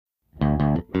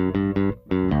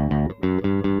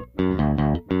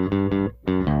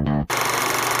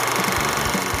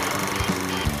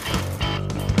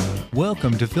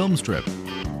Welcome to Film Strip.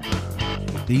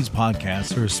 These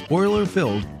podcasts are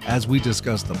spoiler-filled as we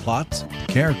discuss the plots,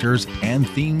 characters, and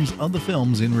themes of the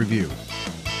films in review.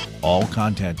 All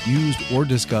content used or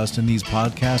discussed in these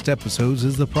podcast episodes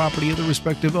is the property of the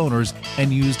respective owners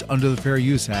and used under the Fair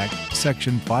Use Act,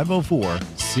 Section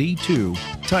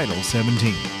 504(c)(2), Title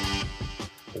 17.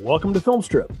 Welcome to Film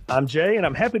Strip. I'm Jay, and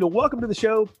I'm happy to welcome to the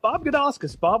show Bob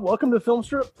Gadauskas. Bob, welcome to Film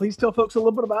Strip. Please tell folks a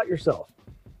little bit about yourself.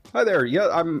 Hi there. Yeah,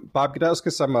 I'm Bob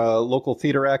Gadauskas. I'm a local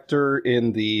theater actor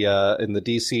in the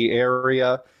DC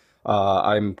area.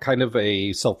 I'm kind of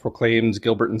a self-proclaimed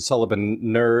Gilbert and Sullivan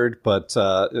nerd, but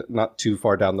not too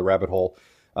far down the rabbit hole.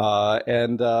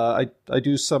 And I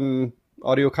do some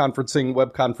audio conferencing,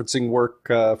 web conferencing work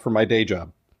for my day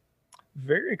job.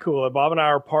 Very cool. Bob and I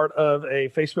are part of a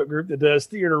Facebook group that does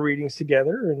theater readings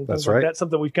together. And that's right. That's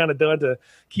something we've kind of done to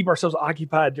keep ourselves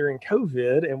occupied during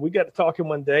COVID. And we got to talking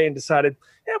one day and decided,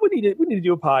 yeah, we need to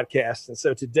do a podcast. And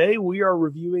so today we are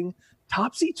reviewing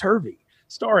Topsy Turvy,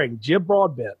 starring Jib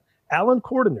Broadbent, Alan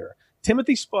Cordiner,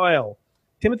 Timothy Spale,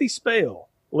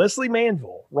 Leslie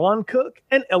Manville, Ron Cook,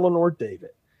 and Eleanor David.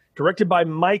 Directed by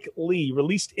Mike Lee,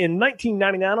 released in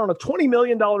 1999 on a $20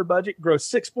 million budget, grossed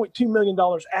 $6.2 million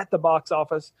at the box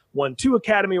office, won 2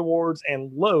 Academy Awards,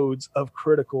 and loads of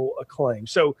critical acclaim.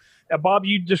 So, Bob,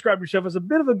 you described yourself as a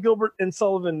bit of a Gilbert and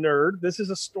Sullivan nerd. This is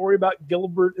a story about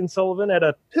Gilbert and Sullivan at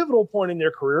a pivotal point in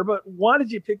their career, but why did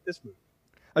you pick this movie?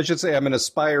 I should say I'm an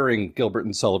aspiring Gilbert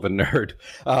and Sullivan nerd.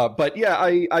 But yeah,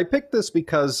 I picked this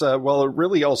because, it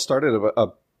really all started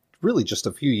really just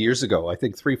a few years ago, I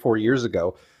think 3-4 years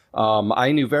ago.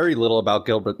 I knew very little about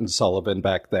Gilbert and Sullivan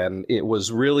back then. It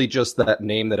was really just that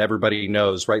name that everybody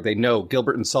knows, right? They know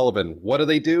Gilbert and Sullivan. What do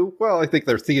they do? Well, I think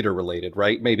they're theater related,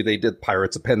 right? Maybe they did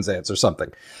Pirates of Penzance or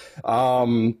something.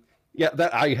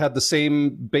 That I had the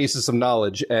same basis of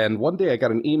knowledge. And one day I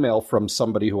got an email from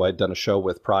somebody who I'd done a show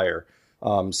with prior,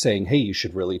 saying, hey, you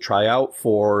should really try out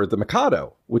for The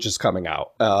Mikado, which is coming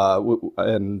out,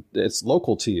 and it's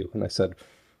local to you. And I said,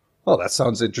 oh, that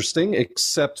sounds interesting,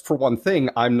 except for one thing,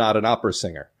 I'm not an opera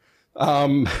singer.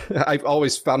 I've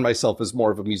always found myself as more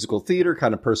of a musical theater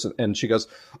kind of person. And she goes,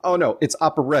 oh, no, it's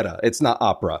operetta. It's not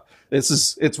opera.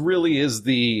 It really is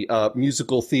the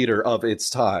musical theater of its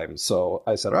time. So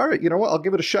I said, all right, you know what? I'll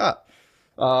give it a shot.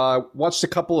 Watched a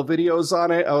couple of videos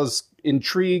on it. I was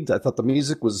intrigued. I thought the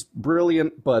music was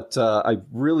brilliant, but I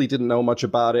really didn't know much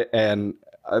about it. And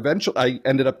eventually, I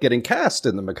ended up getting cast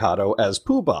in The Mikado as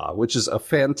Pooh Bah, which is a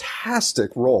fantastic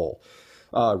role.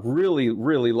 Really,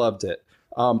 really loved it.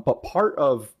 But part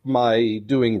of my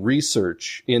doing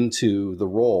research into the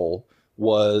role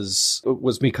was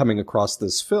me coming across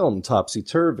this film, Topsy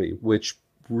Turvy, which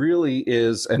really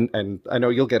is, and I know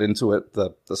you'll get into it,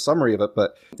 the summary of it,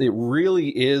 but it really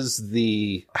is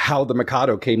how The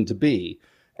Mikado came to be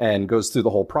and goes through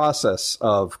the whole process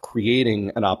of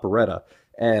creating an operetta.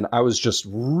 And I was just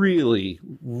really,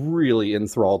 really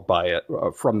enthralled by it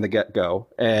from the get-go.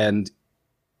 And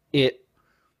I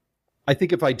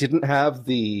think if I didn't have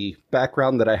the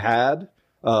background that I had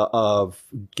of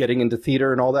getting into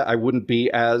theater and all that, I wouldn't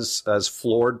be as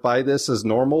floored by this as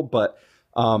normal. But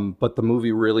the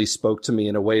movie really spoke to me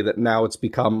in a way that now it's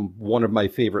become one of my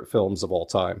favorite films of all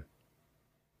time.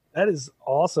 That is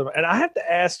awesome. And I have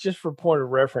to ask just for point of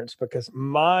reference, because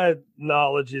my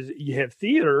knowledge is you have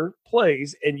theater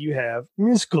plays and you have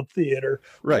musical theater.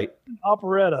 Right.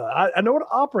 Operetta. I know what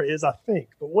opera is, I think,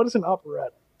 but what is an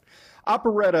operetta?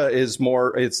 Operetta is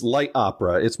it's light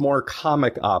opera. It's more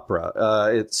comic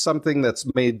opera. It's something that's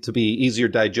made to be easier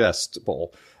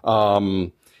digestible.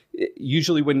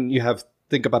 Usually when you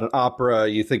think about an opera,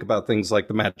 you think about things like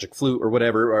the Magic Flute or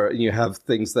whatever, or you have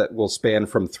things that will span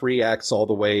from 3 acts all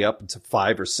the way up to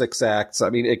 5 or 6 acts. I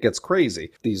mean, it gets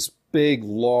crazy. These big,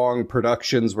 long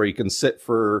productions where you can sit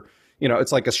for,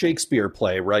 it's like a Shakespeare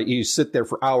play, right? You sit there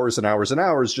for hours and hours and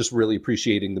hours just really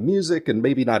appreciating the music and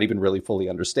maybe not even really fully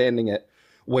understanding it.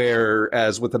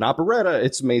 Whereas with an operetta,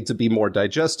 it's made to be more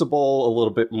digestible, a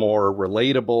little bit more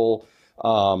relatable,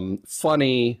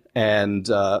 funny. And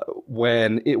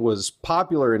when it was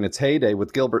popular in its heyday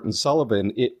with Gilbert and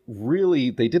Sullivan,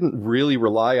 they didn't really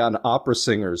rely on opera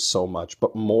singers so much,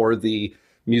 but more the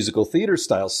musical theater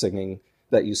style singing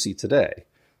that you see today.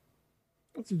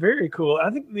 That's very cool. I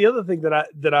think the other thing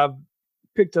that I've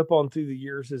picked up on through the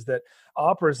years is that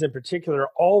operas in particular,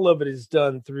 all of it is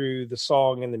done through the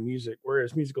song and the music,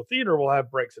 whereas musical theater will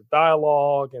have breaks of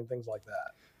dialogue and things like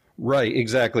that. Right,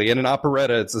 exactly. And in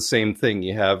operetta, it's the same thing.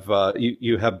 You have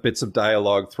you have bits of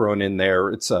dialogue thrown in there.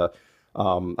 It's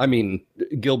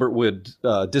Gilbert would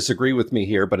disagree with me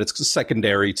here, but it's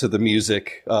secondary to the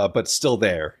music, but still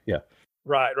there. Yeah.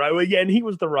 Right, right. Well, yeah, and he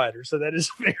was the writer, so that is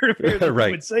fair to fair that Right.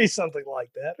 you would say something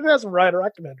like that. And as a writer, I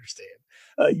can understand.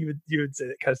 You would say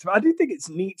that kind of stuff. I do think it's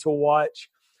neat to watch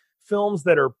films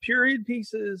that are period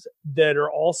pieces that are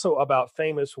also about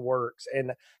famous works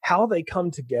and how they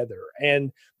come together.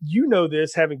 And you know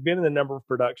this, having been in a number of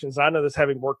productions. I know this,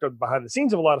 having worked on behind the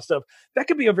scenes of a lot of stuff. That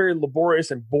could be a very laborious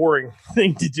and boring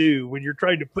thing to do when you're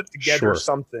trying to put together Sure.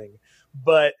 something.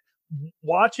 But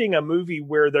watching a movie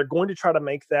where they're going to try to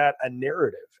make that a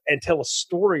narrative and tell a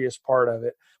story as part of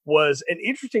it was an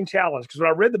interesting challenge. Because when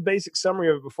I read the basic summary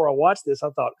of it before I watched this, I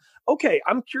thought, okay,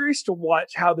 I'm curious to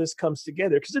watch how this comes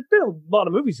together, because there's been a lot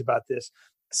of movies about this.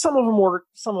 Some of them work,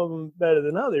 some of them better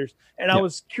than others. And I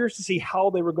was curious to see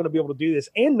how they were going to be able to do this.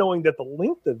 And knowing that the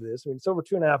length of this, I mean, it's over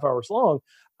 2.5 hours long,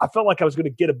 I felt like I was going to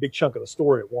get a big chunk of the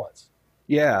story at once.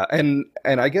 Yeah, and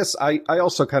I guess I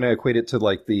also kind of equate it to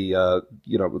like the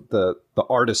the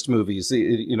artist movies.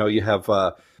 You have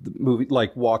the movie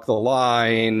like Walk the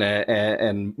Line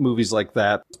and movies like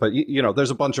that. But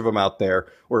there's a bunch of them out there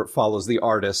where it follows the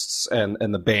artists and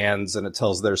the bands, and it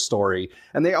tells their story.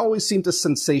 And they always seem to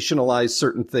sensationalize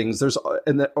certain things.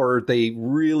 Or they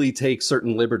really take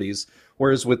certain liberties.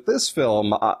 Whereas with this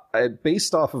film,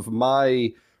 based off of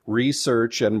my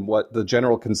research and what the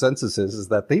general consensus is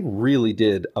that they really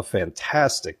did a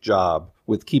fantastic job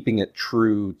with keeping it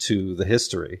true to the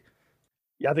history.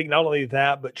 Yeah, I think not only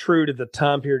that, but true to the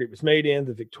time period it was made in,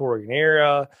 the Victorian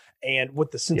era, and what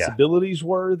the sensibilities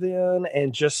were then,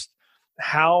 and just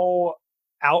how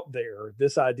out there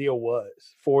this idea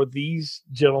was for these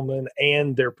gentlemen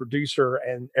and their producer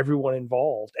and everyone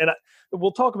involved. And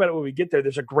we'll talk about it when we get there.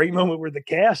 There's a great moment where the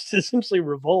cast essentially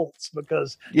revolts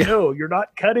because, no, you're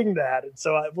not cutting that. And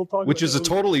so we'll talk Which is a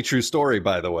totally true story,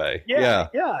 by the way. Yeah.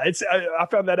 I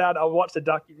found that out. I watched a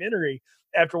documentary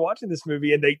after watching this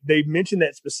movie, and they mentioned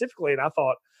that specifically. And I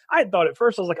had thought at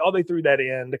first, I was like, oh, they threw that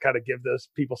in to kind of give those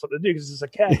people something to do because it's a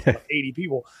cast of like 80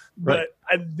 people. But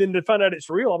then to find out it's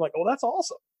real, I'm like, oh, that's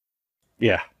awesome.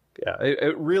 Yeah.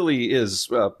 It really is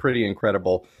pretty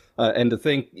incredible. And to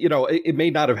think, it may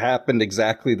not have happened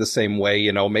exactly the same way,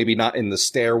 maybe not in the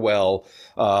stairwell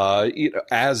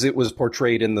as it was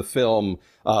portrayed in the film.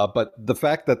 But the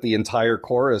fact that the entire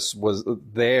chorus was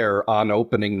there on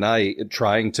opening night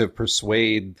trying to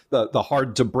persuade the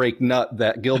hard to break nut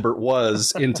that Gilbert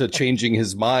was into changing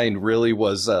his mind really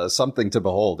was something to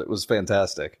behold. It was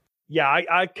fantastic. Yeah,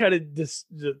 I kind of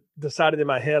decided in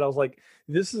my head, I was like,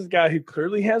 this is a guy who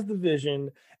clearly has the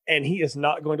vision, and he is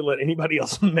not going to let anybody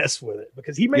else mess with it,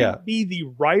 because he may be the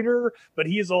writer, but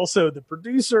he is also the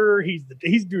producer.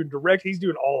 He's doing direct. He's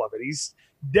doing all of it. He's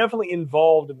definitely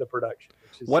involved in the production.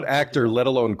 What actor, let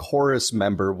alone chorus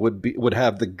member, would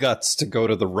have the guts to go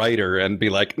to the writer and be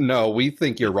like, no, we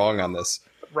think you're wrong on this.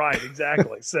 Right,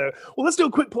 exactly. So, well, let's do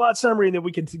a quick plot summary, and then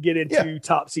we can get into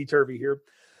Topsy Turvy here.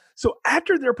 So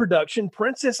after their production,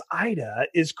 Princess Ida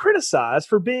is criticized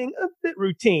for being a bit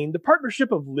routine. The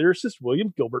partnership of lyricist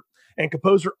William Gilbert and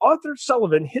composer Arthur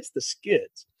Sullivan hits the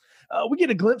skids. We get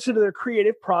a glimpse into their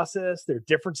creative process, their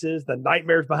differences, the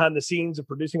nightmares behind the scenes of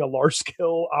producing a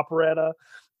large-scale operetta,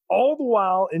 all the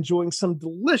while enjoying some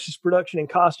delicious production and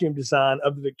costume design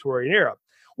of the Victorian era.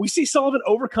 We see Sullivan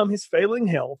overcome his failing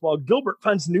health, while Gilbert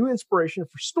finds new inspiration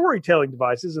for storytelling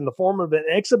devices in the form of an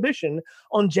exhibition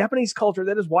on Japanese culture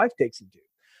that his wife takes him to.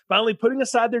 Finally, putting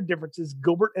aside their differences,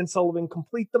 Gilbert and Sullivan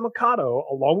complete the Mikado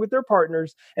along with their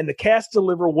partners, and the cast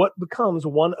deliver what becomes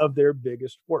one of their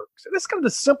biggest works. And that's kind of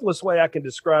the simplest way I can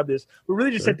describe this. We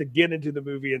really just have to get into the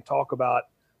movie and talk about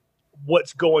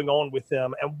what's going on with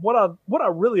them. And what I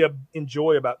really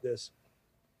enjoy about this,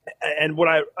 and what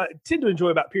I tend to enjoy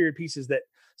about period pieces that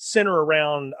center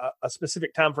around a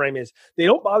specific time frame, is they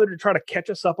don't bother to try to catch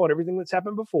us up on everything that's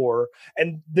happened before,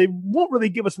 and they won't really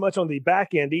give us much on the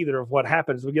back end either of what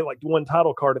happens. We get like one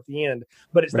title card at the end,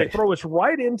 but they throw us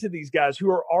right into these guys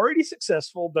who are already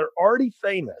successful. They're already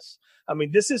famous. I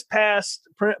mean, this is past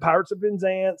Pirates of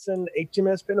Penzance and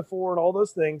HMS Pinafore and all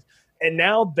those things, and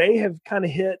now they have kind of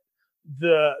hit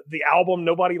the album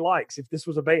nobody likes if this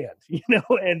was a band,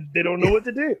 and they don't know what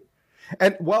to do.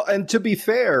 And to be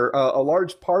fair, a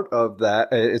large part of that,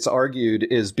 it's argued,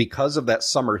 is because of that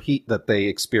summer heat that they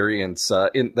experience.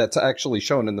 That's actually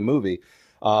shown in the movie.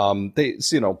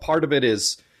 Part of it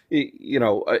is,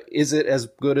 is it as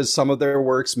good as some of their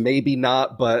works? Maybe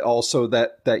not, but also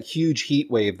that huge heat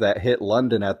wave that hit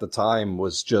London at the time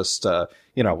was just,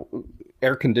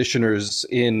 air conditioners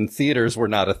in theaters were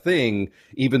not a thing,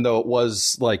 even though it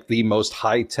was like the most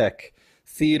high tech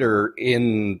theater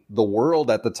in the world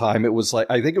at the time. It was like,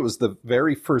 I think it was the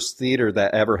very first theater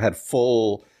that ever had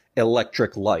full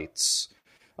electric lights.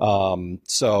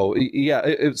 So yeah,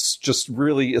 it's just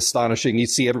really astonishing. You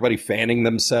see everybody fanning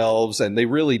themselves, and they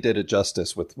really did it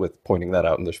justice with pointing that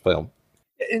out in this film.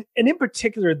 And in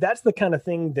particular, that's the kind of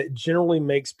thing that generally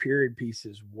makes period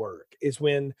pieces work, is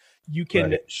when you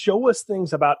can show us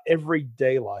things about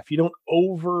everyday life. You don't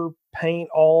overpaint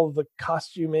all the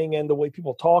costuming and the way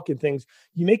people talk and things.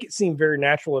 You make it seem very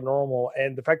natural and normal.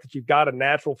 And the fact that you've got a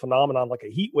natural phenomenon like a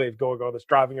heat wave going on that's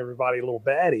driving everybody a little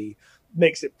batty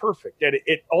makes it perfect. And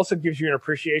it also gives you an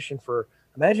appreciation for,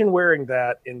 imagine wearing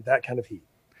that in that kind of heat.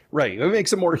 Right. It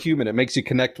makes it more human. It makes you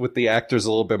connect with the actors a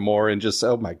little bit more and just,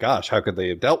 oh my gosh, how could they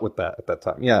have dealt with that at that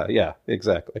time? Yeah,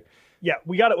 exactly. Yeah,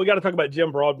 we got to talk about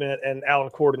Jim Broadbent and Alan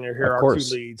Cordner here, our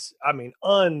two leads. I mean,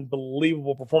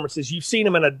 unbelievable performances. You've seen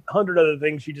them in 100 other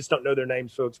things. You just don't know their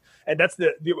names, folks. And that's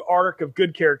the arc of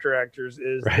good character actors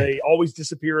is they always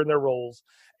disappear in their roles.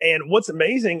 And what's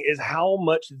amazing is how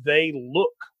much they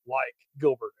look like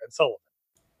Gilbert and Sullivan.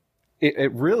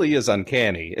 It really is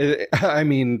uncanny. I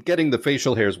mean, getting the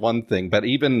facial hair is one thing, but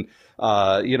even,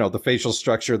 the facial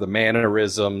structure, the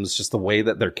mannerisms, just the way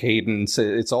that their cadence,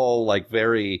 it's all like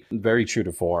very, very true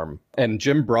to form. And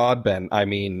Jim Broadbent, I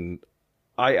mean,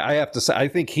 I have to say, I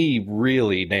think he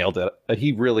really nailed it.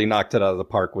 He really knocked it out of the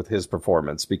park with his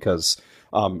performance because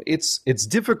it's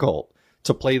difficult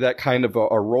to play that kind of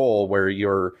a role where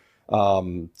you're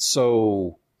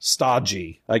so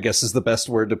stodgy, I guess is the best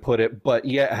word to put it, but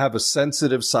yet have a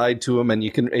sensitive side to him, and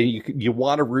you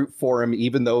want to root for him,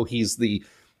 even though he's the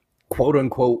quote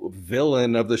unquote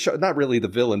villain of the show. Not really the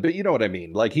villain, but you know what I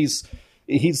mean. Like he's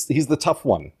the tough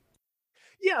one.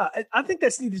 Yeah, I think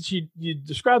that's neat that you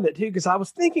described that too, because I was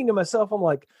thinking to myself, I'm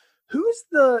like, who's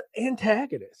the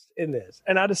antagonist in this?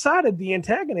 And I decided the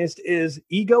antagonist is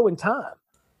ego and time.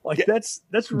 Like that's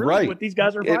really what these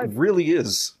guys are fighting. It really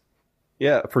is.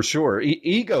 Yeah, for sure.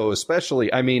 Ego,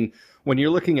 especially. I mean, when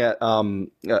you're looking at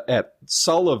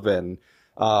Sullivan,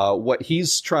 what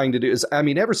he's trying to do is, I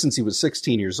mean, ever since he was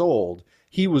 16 years old,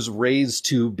 he was raised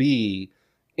to be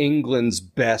England's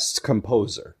best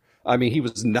composer. I mean, he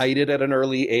was knighted at an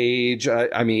early age.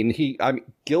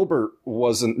 Gilbert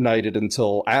wasn't knighted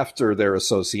until after their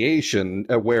association,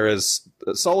 whereas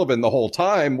Sullivan the whole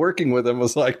time working with him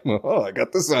was like, oh, I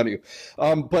got this on you.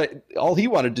 But all he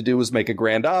wanted to do was make a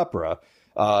grand opera.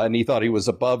 And he thought he was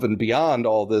above and beyond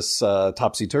all this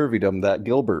topsy-turvydom that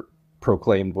Gilbert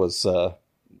proclaimed was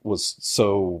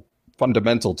so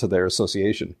fundamental to their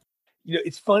association. You know,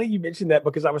 it's funny you mentioned that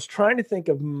because I was trying to think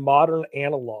of modern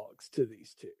analogs to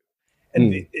these two.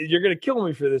 And you're going to kill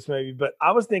me for this maybe, but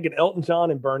I was thinking Elton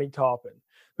John and Bernie Taupin.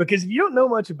 Because if you don't know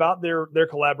much about their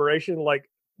collaboration, like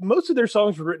most of their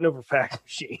songs were written over fax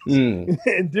machines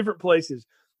in different places.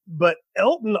 But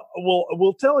Elton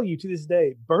will tell you to this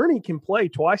day, Bernie can play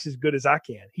twice as good as I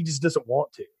can. He just doesn't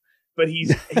want to. But he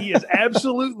is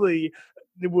absolutely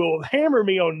will hammer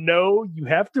me on, no, you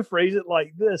have to phrase it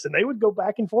like this. And they would go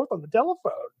back and forth on the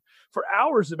telephone for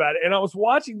hours about it. And I was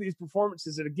watching these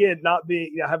performances, and again, not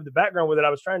being, having the background with it, I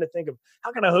was trying to think of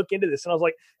how can I hook into this? And I was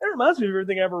like, that reminds me of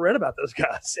everything I ever read about those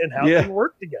guys and how they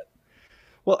work together.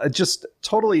 Well, just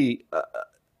totally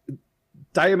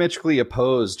diametrically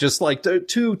opposed, just like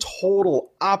two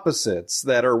total opposites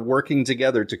that are working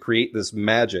together to create this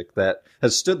magic that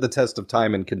has stood the test of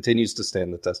time and continues to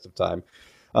stand the test of time.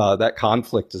 That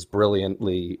conflict is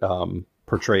brilliantly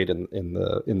portrayed in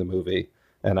the movie,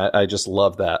 and I just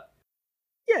love that.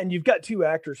 Yeah, and you've got two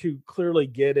actors who clearly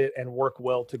get it and work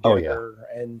well together,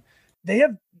 and they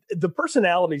have the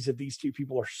personalities of these two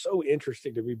people are so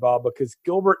interesting to me, Bob, because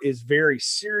Gilbert is very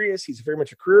serious. He's very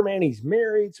much a career man. He's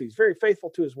married, so he's very faithful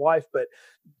to his wife, but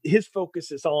his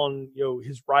focus is on,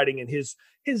 his writing and his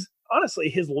honestly,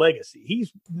 his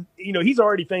legacy. He's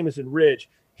already famous and rich.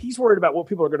 He's worried about what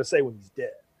people are going to say when he's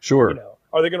dead. Sure.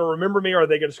 Are they going to remember me, or are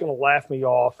they just going to laugh me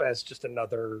off as just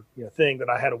another thing that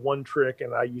I had a one trick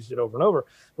and I used it over and over?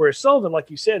 Whereas Sullivan, like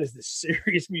you said, is this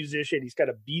serious musician. He's kind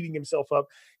of beating himself up.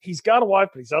 He's got a wife,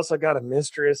 but he's also got a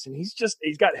mistress, and he's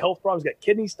got health problems. He's got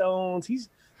kidney stones. He's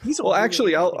well,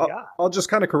 actually, I'll just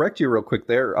kind of correct you real quick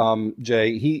there,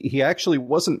 Jay. He actually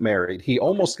wasn't married. He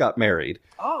almost got married.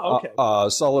 Oh, okay.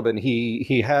 Sullivan,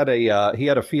 he had a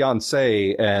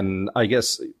fiancée, and I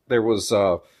guess there was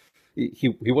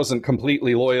he wasn't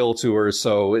completely loyal to her,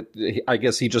 so I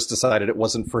guess he just decided it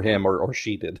wasn't for him, or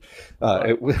she did. Right.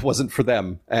 It wasn't for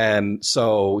them, and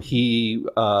so he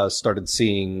started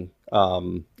seeing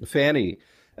Fanny,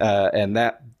 and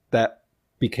that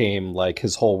became like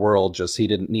his whole world. Just he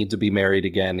didn't need to be married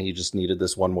again. He just needed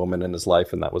this one woman in his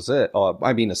life, and that was it.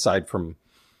 I mean, aside from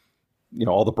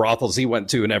all the brothels he went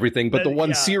to and everything, but the one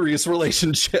Yeah. serious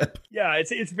relationship. Yeah,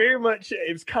 it's very much,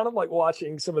 it was kind of like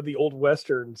watching some of the old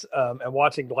Westerns, and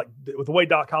watching like with the way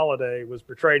Doc Holliday was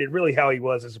portrayed and really how he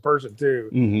was as a person too.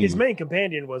 His main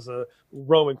companion was a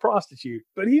roaming prostitute,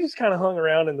 but he just kind of hung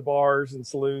around in the bars and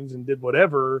saloons and did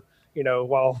whatever,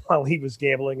 while he was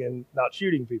gambling and not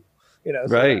shooting people. So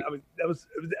right.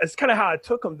 That's kind of how I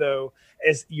took him, though,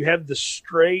 as you have the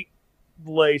straight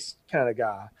laced kind of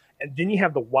guy, and then you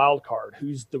have the wild card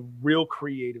who's the real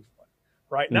creative one,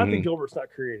 right? Not that Gilbert's not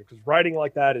creative, because writing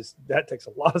like that takes a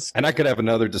lot of skill. And I could have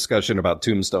another discussion about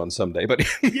Tombstone someday, but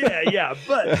yeah,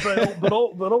 but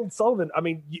old Sullivan, I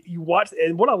mean, you watch,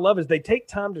 and what I love is they take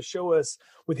time to show us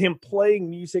with him playing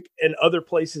music in other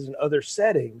places and other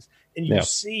settings, and you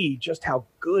see just how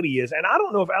good he is. And I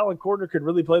don't know if Alan Corder could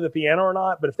really play the piano or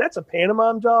not, but if that's a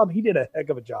pantomime job, he did a heck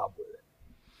of a job with it.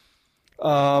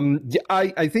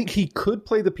 I think he could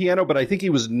play the piano, but I think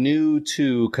he was new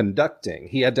to conducting.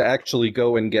 He had to actually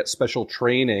go and get special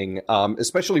training,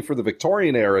 especially for the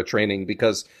Victorian era training,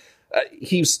 because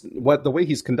the way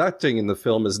he's conducting in the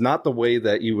film is not the way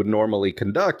that you would normally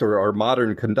conduct or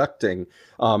modern conducting,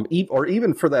 or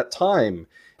even for that time.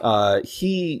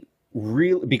 He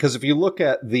really, because if you look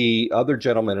at the other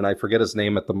gentleman, and I forget his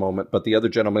name at the moment, but the other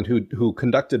gentleman who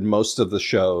conducted most of the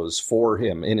shows for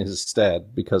him in his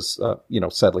stead, because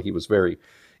sadly he was very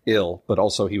ill, but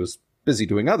also he was busy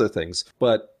doing other things.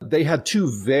 But they had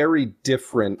two very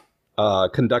different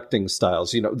conducting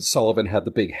styles. Sullivan had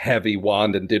the big heavy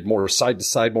wand and did more side to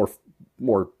side,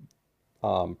 more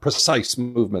precise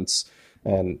movements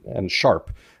and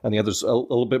sharp, and the other's a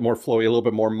little bit more flowy, a little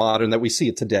bit more modern that we see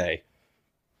it today.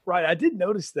 Right. I did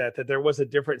notice that there was a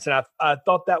difference. And I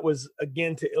thought that was,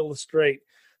 again, to illustrate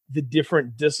the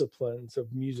different disciplines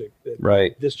of music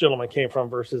that this gentleman came from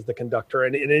versus the conductor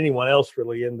and anyone else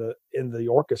really in the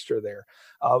orchestra there.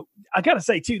 I got to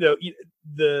say, too, though,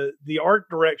 the art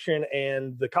direction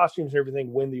and the costumes and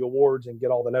everything win the awards and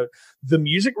get all the notes. The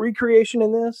music recreation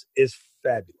in this is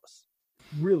fabulous.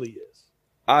 Really is.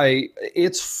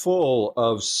 It's full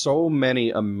of so many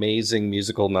amazing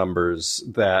musical numbers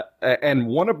and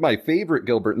one of my favorite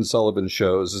Gilbert and Sullivan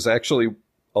shows is actually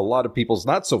a lot of people's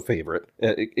not so favorite,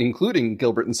 including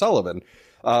Gilbert and Sullivan,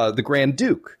 The Grand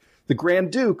Duke. The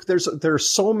Grand Duke, there are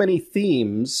so many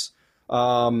themes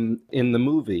in the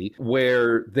movie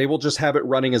where they will just have it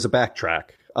running as a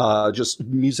backtrack, just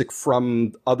music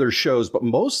from other shows, but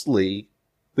mostly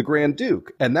The Grand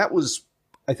Duke. And that was,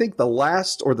 I think, the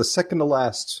last or the second to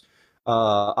last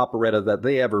operetta that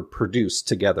they ever produced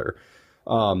together.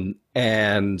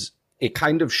 And it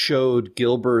kind of showed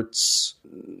Gilbert's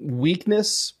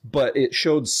weakness, but it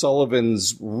showed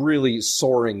Sullivan's really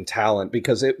soaring talent,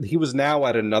 because he was now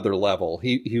at another level.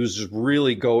 He was just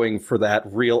really going for that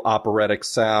real operatic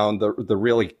sound, the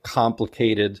really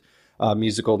complicated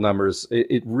musical numbers.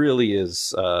 It really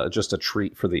is just a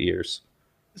treat for the ears.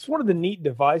 It's one of the neat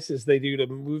devices they do to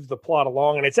move the plot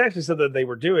along. And it's actually something they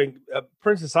were doing.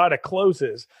 Princess Ida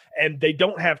closes and they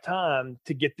don't have time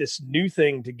to get this new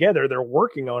thing together. They're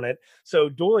working on it. So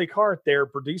Doyle Cart, their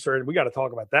producer, and we got to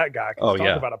talk about that guy. Talk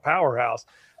about a powerhouse.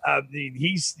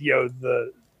 He's,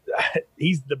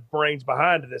 he's the brains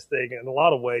behind this thing in a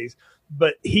lot of ways,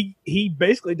 but he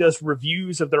basically does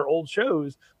reviews of their old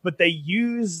shows, but they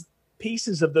use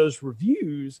pieces of those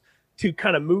reviews to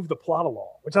kind of move the plot along,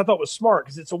 which I thought was smart,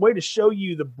 because it's a way to show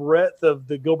you the breadth of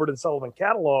the Gilbert and Sullivan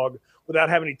catalog without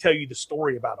having to tell you the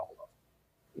story about all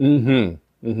of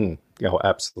them. Oh,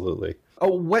 absolutely.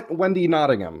 Oh, Wendy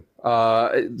Nottingham,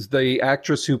 the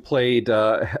actress who played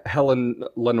Helen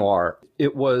Lenoir.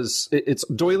 It's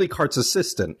Doyle Cart's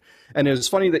assistant. And it was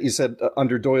funny that you said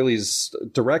under Doyley's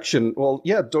direction. Well,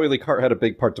 yeah, Doyle Cart had a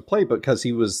big part to play because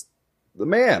he was the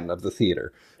man of the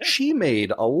theater. She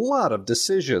made a lot of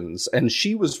decisions, and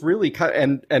she was really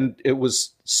and it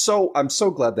was so, I'm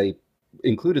so glad they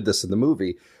included this in the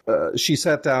movie. She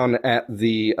sat down at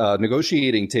the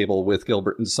negotiating table with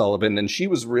Gilbert and Sullivan, and she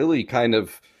was really kind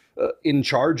of in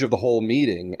charge of the whole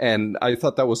meeting. And I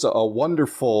thought that was a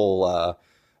wonderful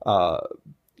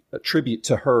tribute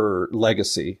to her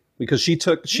legacy, because she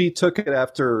took it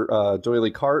after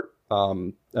Doyle Cart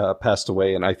passed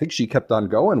away, and I think she kept on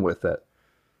going with it.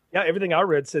 Yeah, everything I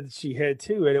read said that she had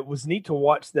too, and it was neat to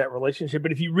watch that relationship.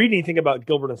 But if you read anything about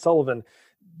Gilbert and Sullivan,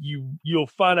 you'll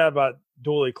find out about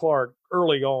Doyle Clark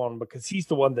early on, because he's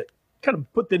the one that kind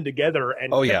of put them together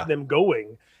and kept them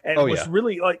going. And it was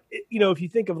really like, if you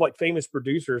think of like famous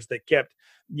producers that kept,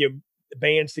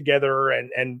 bands together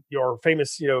and your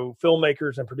famous,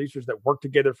 filmmakers and producers that work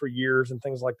together for years and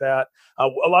things like that. A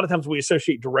lot of times we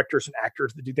associate directors and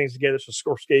actors that do things together. So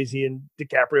Scorsese and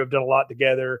DiCaprio have done a lot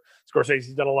together.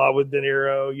 Scorsese's done a lot with De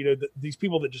Niro. These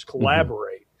people that just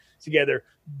collaborate together.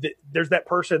 There's that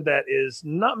person that is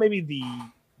not maybe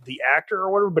the actor or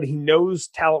whatever, but he knows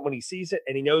talent when he sees it,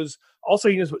 and he knows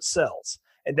what sells.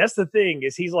 And that's the thing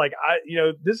is he's like,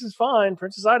 this is fine.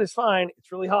 Princess Ida is fine.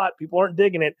 It's really hot. People aren't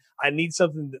digging it. I need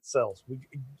something that sells.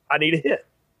 I need a hit.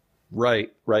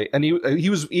 Right. And he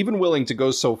was even willing to go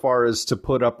so far as to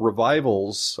put up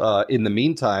revivals in the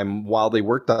meantime while they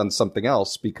worked on something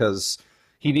else, because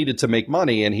he needed to make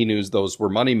money, and he knew those were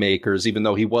money makers, even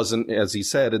though he wasn't, as he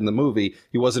said in the movie,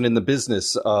 he wasn't in the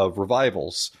business of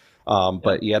revivals.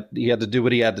 But he had to do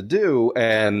what he had to do.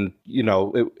 And,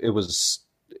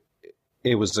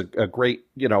 it was a great,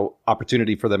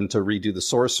 opportunity for them to redo The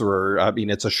Sorcerer. I mean,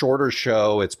 it's a shorter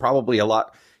show. It's probably a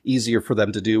lot easier for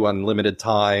them to do on limited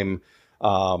time,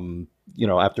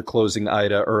 after closing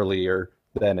Ida earlier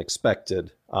than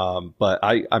expected. But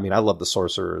I love The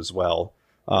Sorcerer as well.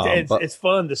 It's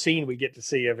fun, the scene we get to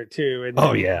see of it too, and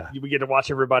we get to watch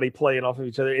everybody playing off of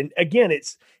each other. And again,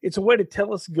 it's a way to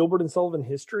tell us Gilbert and Sullivan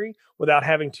history without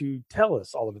having to tell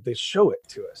us all of it. They show it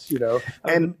to us,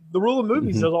 And the rule of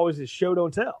movies is always is show,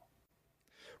 don't tell.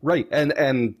 Right,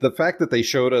 and the fact that they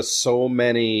showed us so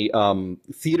many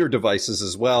theater devices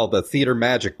as well, the theater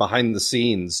magic behind the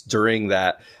scenes during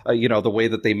that, the way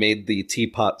that they made the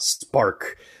teapot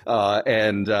spark,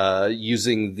 and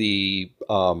using the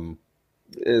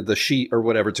sheet or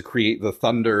whatever to create the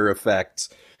thunder effect.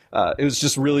 It was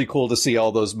just really cool to see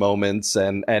all those moments,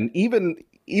 and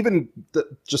even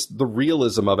just the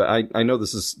realism of it. I know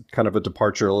this is kind of a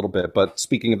departure a little bit, but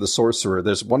speaking of The Sorcerer,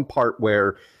 there's one part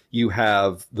where you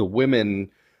have the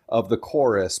women of the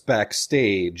chorus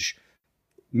backstage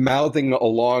mouthing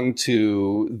along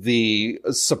to the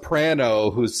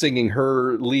soprano who's singing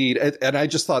her lead. And I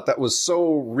just thought that was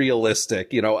so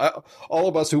realistic. All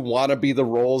of us who want to be the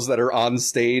roles that are on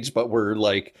stage, but we're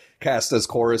like cast as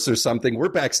chorus or something, we're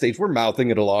backstage, we're mouthing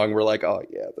it along. We're like, oh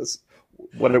yeah,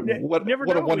 what a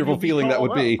wonderful feeling that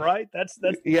would be. Right. That's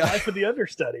the life of the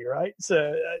understudy. Right.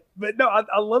 So, but no,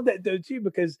 I love that though too,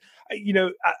 because,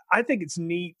 I think it's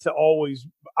neat to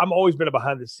I'm always been a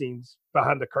behind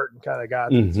the curtain kind of guy.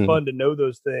 It's fun to know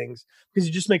those things because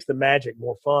it just makes the magic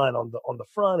more fun on the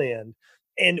front end.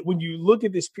 And when you look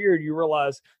at this period, you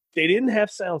realize they didn't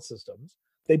have sound systems.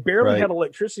 They barely had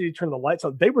electricity to turn the lights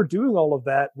on. They were doing all of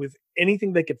that with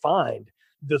anything they could find.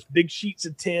 Those big sheets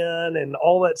of tin and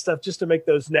all that stuff just to make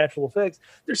those natural effects.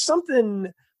 There's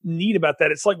something neat about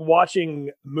that. It's like watching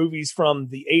movies from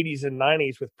the 80s and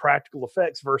 90s with practical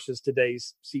effects versus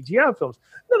today's CGI films.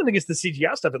 Nothing against the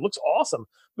CGI stuff. It looks awesome,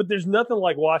 but there's nothing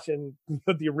like watching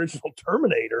the original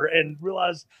Terminator and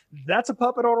realize that's a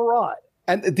puppet on a ride.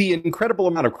 And the incredible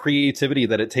amount of creativity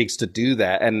that it takes to do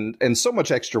that, and so much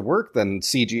extra work than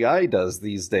CGI does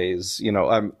these days.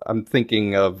 I'm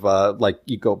thinking of like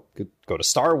you go to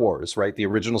Star Wars, right? The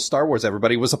original Star Wars,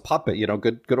 everybody was a puppet.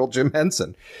 Good old Jim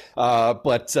Henson.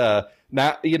 But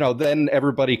now then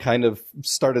everybody kind of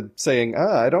started saying,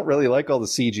 I don't really like all the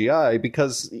CGI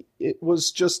because it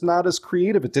was just not as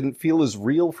creative. It didn't feel as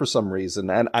real for some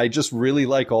reason, and I just really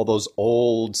like all those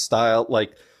old style,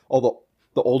 like all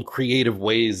the old creative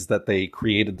ways that they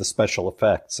created the special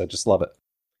effects. I just love it.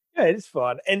 Yeah, it is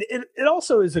fun. And it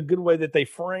also is a good way that they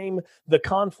frame the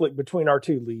conflict between our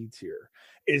two leads here.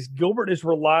 Is Gilbert is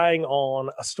relying on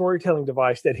a storytelling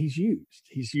device that he's used.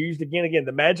 He's used again,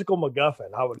 the magical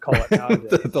MacGuffin, I would call it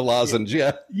nowadays. the lozenge,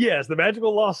 yeah. Yes, the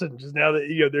magical lozenge is now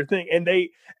that their thing.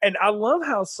 And I love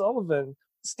how Sullivan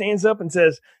stands up and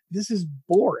says, "This is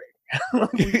boring."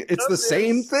 It's the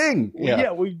same thing.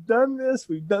 Yeah, we've done this.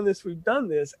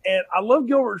 And I love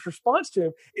Gilbert's response to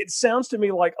him. It sounds to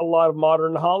me like a lot of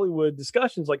modern Hollywood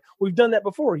discussions, like, we've done that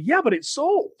before. Yeah, but it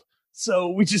sold. So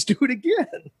we just do it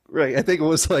again. Right. I think it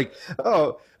was like,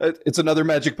 it's another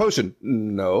magic potion.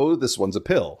 No, this one's a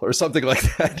pill or something like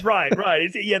that. Right.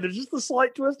 There's just a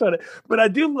slight twist on it. But I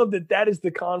do love that is the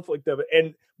conflict of it.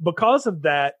 And because of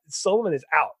that, Sullivan is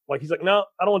out. Like, he's like, no,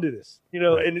 I don't want to do this.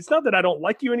 Right. And it's not that I don't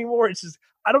like you anymore. It's just,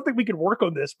 I don't think we can work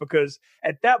on this, because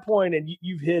at that point, and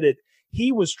you've hit it,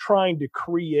 he was trying to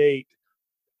create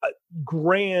a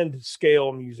grand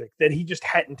scale music that he just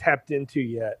hadn't tapped into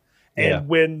yet. And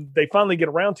when they finally get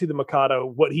around to the Mikado,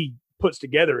 what he puts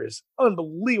together is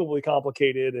unbelievably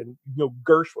complicated and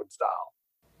Gershwin style.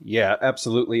 Yeah,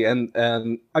 absolutely. And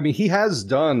I mean, he has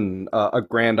done a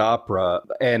grand opera,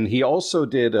 and he also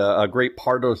did a great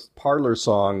parlor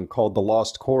song called The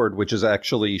Lost Chord, which is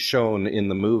actually shown in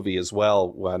the movie as well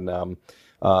when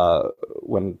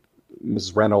when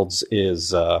Ms. Reynolds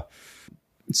is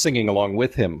singing along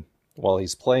with him while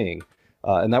he's playing.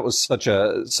 And that was such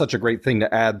a great thing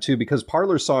to add too, because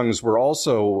parlor songs were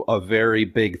also a very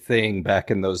big thing back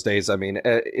in those days. I mean,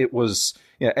 it was,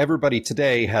 everybody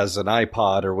today has an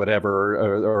iPod or whatever,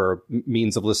 or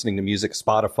means of listening to music,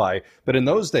 Spotify. But in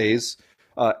those days,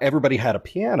 everybody had a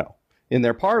piano in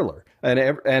their parlor.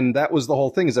 And that was the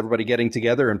whole thing, is everybody getting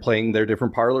together and playing their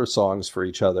different parlor songs for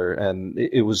each other. And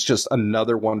it was just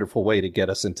another wonderful way to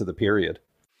get us into the period.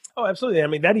 Oh, absolutely. I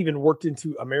mean, that even worked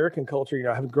into American culture.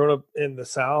 Having grown up in the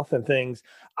South and things,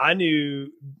 I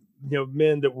knew,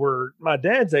 men that were my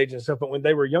dad's age and stuff, but when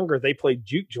they were younger, they played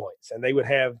juke joints and they would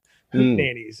have hoot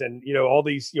nannies and, all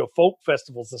these, folk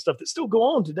festivals and stuff that still go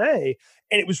on today.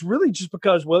 And it was really just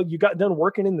because, well, you got done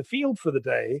working in the field for the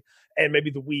day and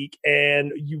maybe the week,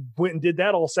 and you went and did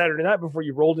that all Saturday night before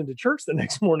you rolled into church the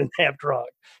next morning half drunk,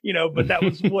 but that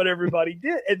was what everybody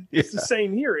did. And it's the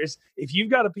same here, is if you've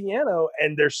got a piano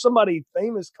and there's somebody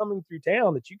famous coming through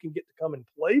town that you can get to come and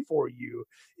play for you,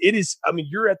 it is, I mean,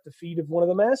 you're at the feet of one of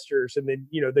the masters, and then,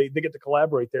 they get to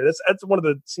collaborate there. That's one of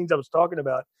the scenes I was talking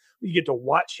about. You get to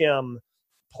watch him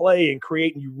play and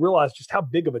create, and you realize just how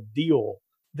big of a deal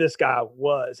this guy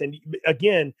was. And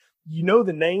again,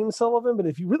 the name Sullivan, but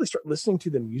if you really start listening to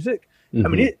the music, I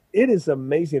mean, it is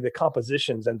amazing, the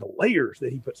compositions and the layers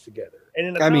that he puts together. And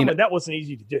in a time when that wasn't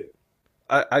easy to do.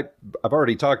 I've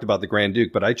already talked about the Grand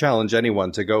Duke, but I challenge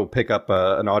anyone to go pick up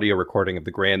an audio recording of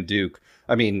the Grand Duke.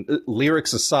 I mean,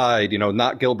 lyrics aside,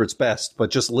 not Gilbert's best,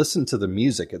 but just listen to the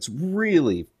music. It's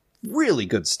really, really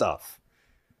good stuff.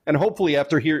 And hopefully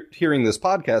after hearing this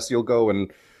podcast, you'll go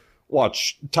and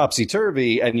watch Topsy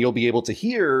Turvy, and you'll be able to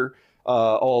hear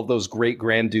all of those great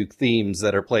Grand Duke themes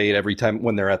that are played every time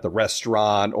when they're at the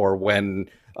restaurant, or when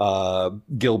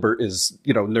Gilbert is,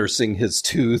 nursing his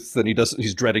tooth and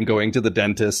he's dreading going to the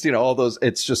dentist, all those.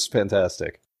 It's just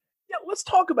fantastic. Yeah, let's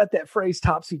talk about that phrase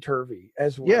 "topsy turvy"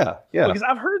 as well. Yeah. Because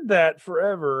I've heard that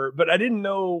forever, but I didn't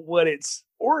know what its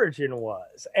origin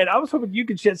was, and I was hoping you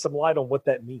could shed some light on what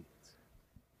that means.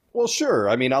 Well, sure.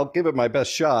 I mean, I'll give it my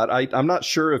best shot. I'm not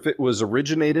sure if it was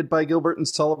originated by Gilbert and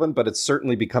Sullivan, but it's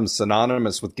certainly become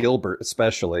synonymous with Gilbert,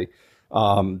 especially.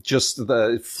 Just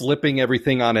the flipping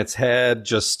everything on its head.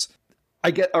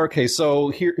 Okay, so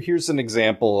here's an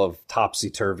example of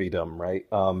topsy-turvydom, right?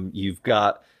 You've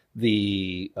got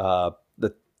the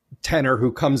tenor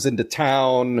who comes into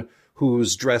town,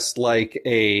 who's dressed like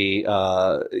a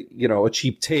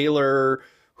cheap tailor,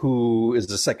 who is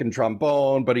the second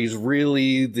trombone, but he's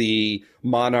really the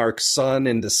monarch's son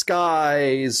in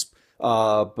disguise.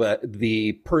 But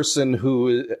the person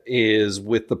who is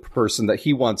with the person that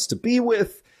he wants to be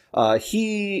with,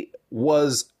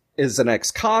 is an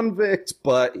ex-convict,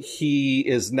 but he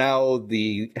is now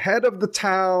the head of the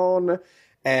town,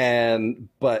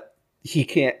 but he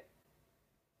can't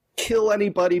kill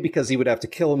anybody because he would have to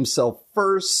kill himself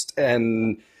first,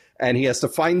 and he has to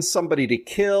find somebody to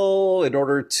kill in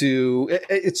order to.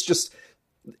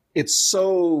 It's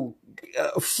so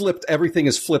flipped. Everything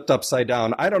is flipped upside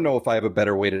down. I don't know if I have a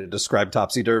better way to describe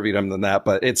topsy-turvydom than that,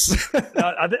 but it's.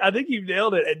 I think you've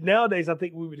nailed it. And nowadays, I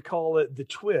think we would call it the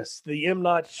twist, the M.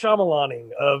 Night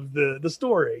Shyamalaning of the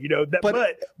story.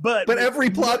 But every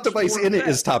plot device in it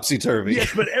is topsy-turvy.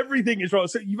 Yes, but everything is wrong.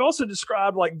 So you've also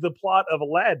described like the plot of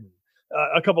Aladdin.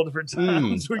 A couple of different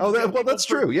times. That's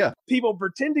true. Yeah. People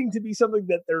pretending to be something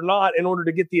that they're not in order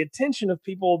to get the attention of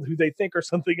people who they think are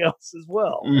something else as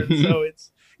well. And so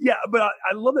but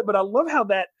I love it. But I love how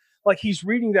that, like, he's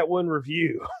reading that one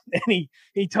review and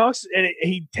he talks and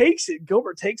he takes it.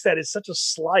 Gilbert takes that as such a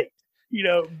slight,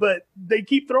 but they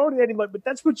keep throwing it at him like, but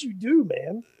that's what you do,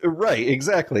 man. Right.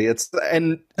 Exactly.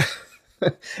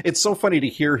 It's so funny to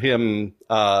hear him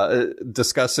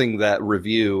discussing that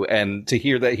review, and to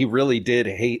hear that he really did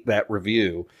hate that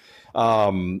review,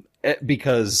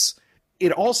 because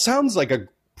it all sounds like a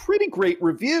pretty great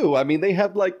review. I mean, they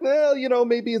have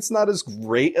maybe it's not as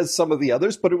great as some of the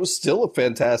others, but it was still a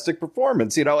fantastic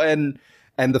performance,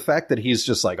 and the fact that he's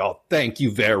just like, oh, thank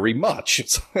you very much.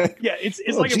 It's like,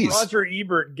 if Roger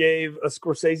Ebert gave a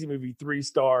Scorsese movie 3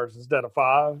 stars instead of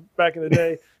 5 back in the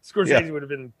day. Scorsese would have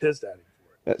been pissed at him.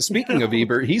 Speaking of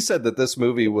Ebert, he said that this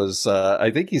movie was, I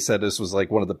think he said this was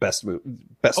like one of the best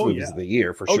movies of the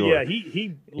year, for sure. Oh, yeah.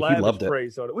 He loved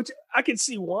praise on it, which I can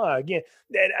see why. Again,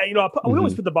 and, we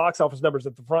always put the box office numbers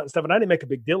at the front and stuff, and I didn't make a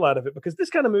big deal out of it because this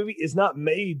kind of movie is not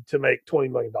made to make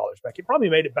 $20 million back. It probably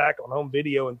made it back on home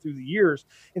video and through the years.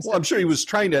 Well, I'm sure he was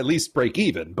trying to at least break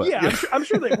even. But yeah, I'm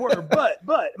sure they were.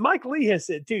 But Mike Lee has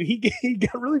said, too, he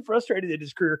got really frustrated in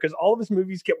his career because all of his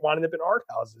movies kept winding up in art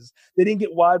houses. They didn't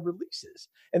get wide releases.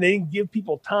 and they didn't give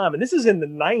people time. And this is in the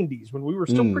 90s when we were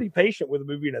still pretty patient with a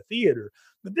movie in a theater.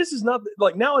 But this is not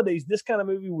like nowadays, this kind of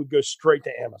movie would go straight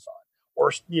to Amazon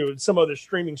or some other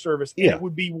streaming service. And it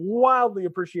would be wildly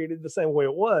appreciated the same way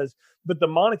it was, but the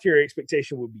monetary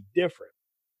expectation would be different.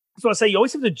 So I say you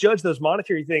always have to judge those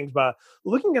monetary things by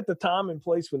looking at the time and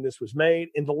place when this was made.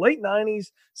 In the late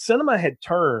 90s, cinema had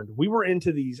turned. We were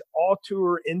into these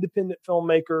auteur independent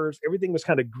filmmakers. Everything was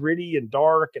kind of gritty and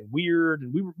dark and weird.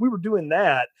 And we were doing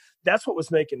that. That's what was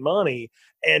making money.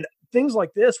 And things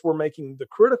like this were making the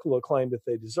critical acclaim that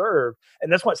they deserved.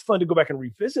 And that's why it's fun to go back and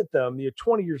revisit them.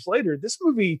 20 years later, this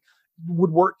movie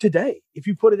would work today if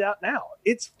you put it out now.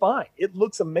 It's fine. It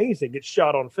looks amazing. It's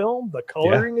shot on film. The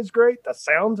coloring is great. The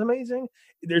sound's amazing.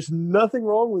 There's nothing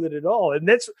wrong with it at all. And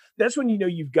that's when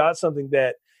you've got something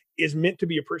that is meant to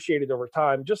be appreciated over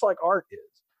time, just like art is.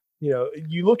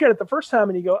 You look at it the first time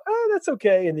and you go, oh, that's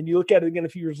okay. And then you look at it again a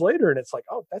few years later and it's like,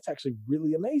 oh, that's actually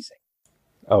really amazing.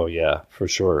 Oh, yeah, for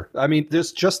sure. I mean,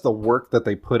 there's just the work that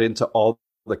they put into all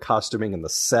the costuming and the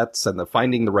sets and the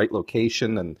finding the right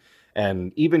location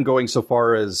and even going so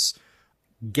far as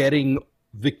getting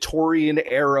Victorian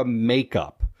era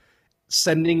makeup,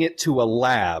 sending it to a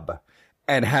lab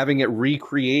and having it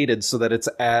recreated so that it's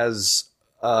as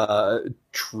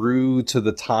true to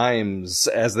the times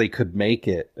as they could make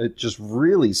it. It just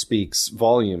really speaks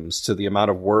volumes to the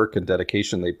amount of work and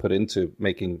dedication they put into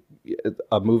making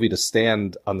a movie to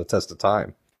stand on the test of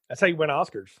time. That's how you win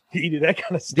Oscars. You do that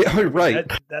kind of stuff. Yeah, right.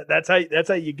 That's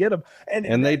how you get them.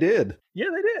 And they did. Yeah,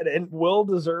 they did. And well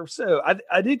deserved so.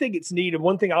 I do think it's neat. And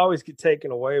one thing I always get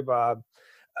taken away by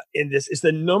in this is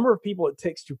the number of people it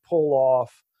takes to pull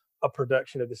off a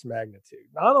production of this magnitude.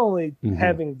 Not only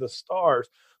having the stars,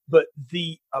 but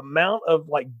the amount of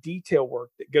detail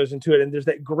work that goes into it. And there's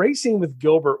that great scene with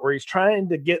Gilbert where he's trying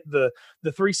to get the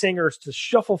three singers to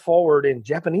shuffle forward in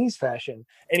Japanese fashion.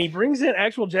 And he brings in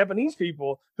actual Japanese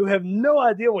people who have no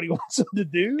idea what he wants them to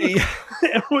do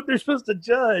and what they're supposed to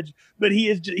judge. But he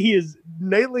is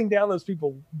nailing down those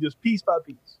people just piece by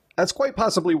piece. That's quite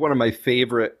possibly one of my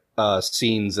favorite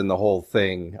scenes in the whole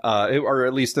thing, or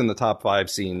at least in the top 5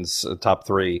 scenes, top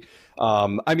 3.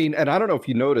 I mean, and I don't know if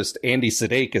you noticed Andy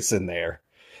Sudeikis in there.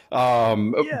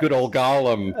 Good old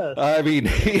Gollum. Yes. I mean,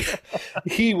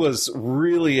 he was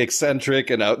really eccentric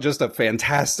and just a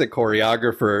fantastic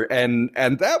choreographer.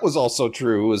 And that was also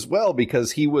true as well,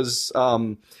 because he was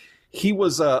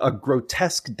a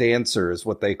grotesque dancer is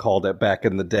what they called it back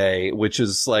in the day, which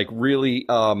is really,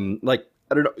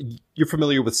 I don't know. You're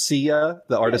familiar with Sia,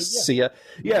 the artist Sia?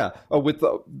 Yeah. With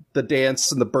the dance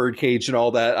and the birdcage and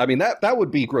all that. I mean, that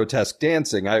would be grotesque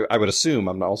dancing, I would assume.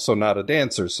 I'm also not a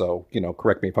dancer, so,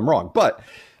 correct me if I'm wrong. But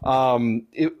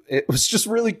it was just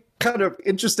really kind of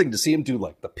interesting to see him do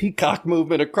the peacock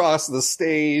movement across the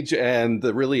stage and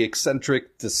the really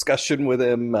eccentric discussion with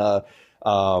him.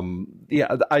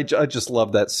 I just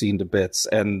love that scene to bits.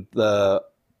 And the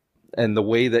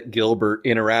way that Gilbert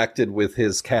interacted with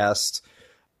his cast.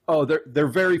 Oh, they're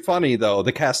very funny, though.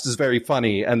 The cast is very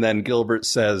funny. And then Gilbert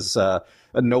says,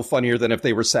 no funnier than if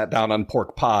they were sat down on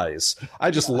pork pies.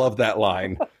 I just love that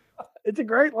line. It's a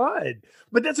great line.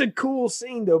 But that's a cool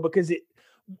scene, though, because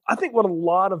I think what a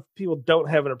lot of people don't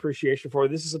have an appreciation for,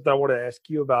 this is something I want to ask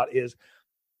you about, is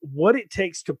what it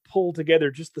takes to pull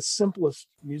together just the simplest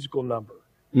musical number.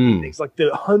 Things like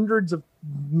the hundreds of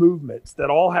movements that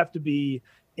all have to be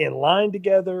in line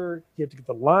together. You have to get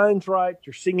the lines right.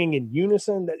 You're singing in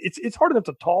unison. It's hard enough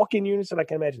to talk in unison. I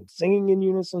can imagine singing in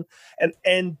unison,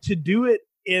 and to do it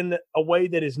in a way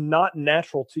that is not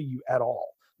natural to you at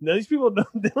all. Now, these people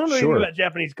don't know anything about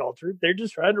Japanese culture. They're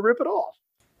just trying to rip it off.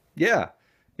 Yeah,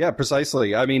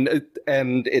 precisely. I mean,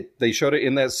 they showed it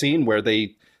in that scene where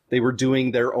they were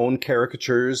doing their own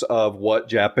caricatures of what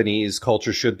Japanese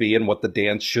culture should be and what the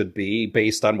dance should be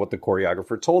based on what the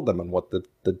choreographer told them and what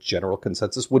the general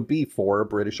consensus would be for a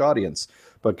British audience.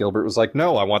 But Gilbert was like,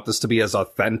 no, I want this to be as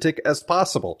authentic as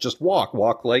possible. Just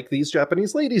walk like these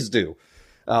Japanese ladies do.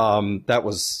 That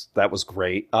was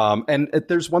great. And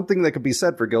there's one thing that could be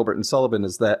said for Gilbert and Sullivan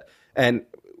is that, and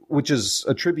which is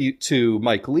a tribute to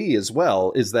Mike Leigh as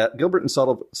well, is that Gilbert and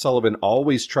Sullivan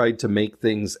always tried to make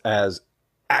things as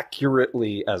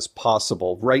accurately as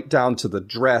possible, right down to the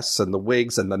dress and the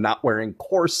wigs and the not wearing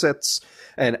corsets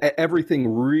and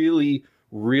everything really,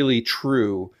 really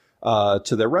true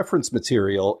to their reference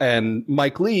material. And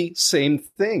Mike Leigh, same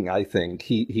thing, I think.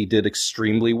 He did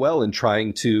extremely well in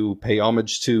trying to pay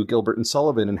homage to Gilbert and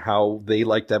Sullivan and how they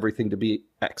liked everything to be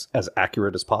as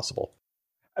accurate as possible.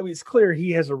 I mean, it's clear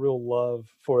he has a real love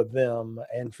for them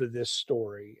and for this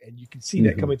story, and you can see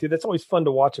that coming through. That's always fun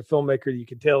to watch a filmmaker that you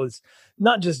can tell is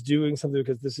not just doing something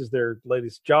because this is their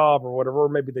latest job or whatever, or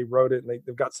maybe they wrote it and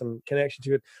they've got some connection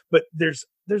to it, but there's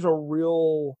a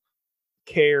real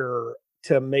care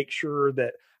to make sure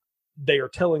that they are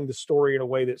telling the story in a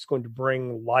way that's going to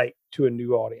bring light to a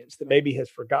new audience that maybe has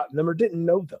forgotten them or didn't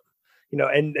know them,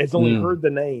 and has only heard the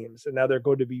names. And now they're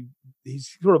going to be,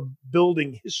 he's sort of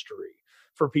building history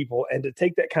for people, and to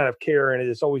take that kind of care. And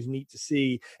it's always neat to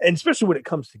see, and especially when it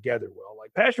comes together well.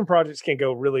 Like passion projects can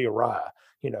go really awry.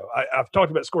 I've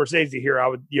talked about Scorsese here. I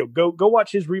would, go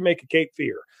watch his remake of Cape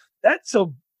Fear. That's a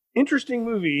interesting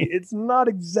movie. It's not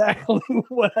exactly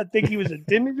what I think he was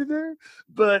intending to do,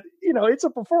 but it's a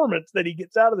performance that he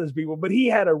gets out of those people. But he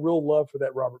had a real love for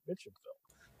that Robert Mitchum film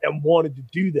and wanted to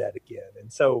do that again.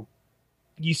 And so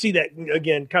you see that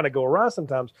again kind of go awry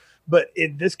sometimes, but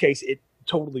in this case it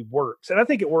totally works. And I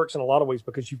think it works in a lot of ways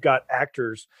because you've got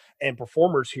actors and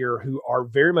performers here who are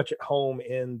very much at home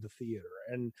in the theater.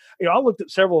 And I looked at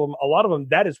several of them. A lot of them,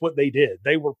 that is what they did.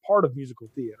 They were part of musical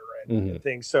theater and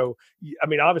things. So I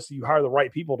mean, obviously you hire the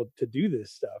right people to do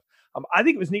this stuff. I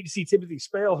think it was neat to see Timothy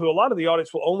Spall, who a lot of the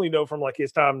audience will only know from like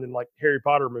his time in like Harry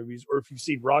Potter movies, or if you've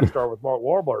seen Rockstar with Mark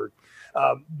Wahlberg.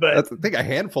 But I think a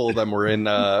handful of them were in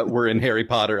Harry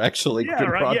Potter, actually. Yeah,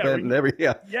 right,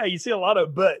 yeah, you see a lot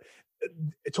of, but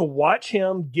to watch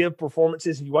him give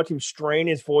performances and you watch him strain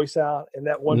his voice out in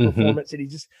that one performance, and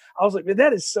I was like, man,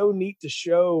 that is so neat to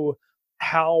show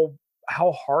how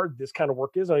hard this kind of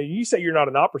work is. I mean, you say you're not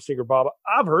an opera singer, Bob.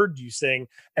 I've heard you sing,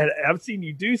 and I've seen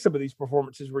you do some of these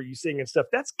performances where you sing and stuff.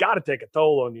 That's got to take a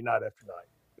toll on you night after night.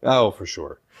 Oh, for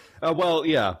sure. Well,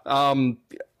 yeah.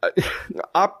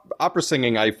 Opera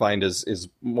singing, I find, is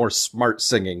more smart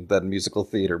singing than musical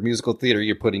theater. Musical theater,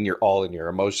 you're putting your all in your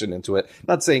emotion into it.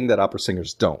 Not saying that opera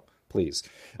singers don't, please.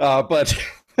 But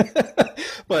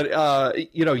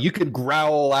you can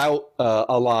growl out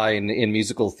a line in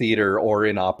musical theater or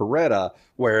in operetta,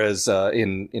 whereas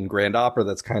in grand opera,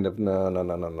 that's kind of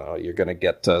no. You're going to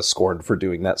get scorned for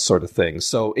doing that sort of thing.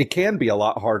 So it can be a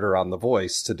lot harder on the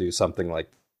voice to do something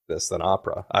like this than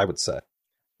opera, I would say.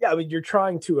 Yeah, I mean, you're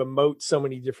trying to emote so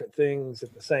many different things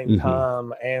at the same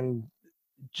time and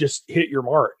just hit your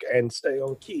mark and stay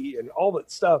on key and all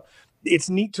that stuff. It's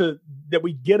neat that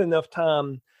we get enough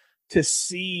time to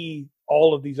see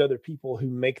all of these other people who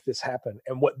make this happen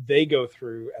and what they go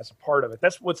through as a part of it.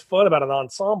 That's what's fun about an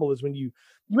ensemble, is when you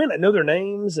may not know their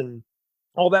names and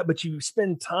all that, but you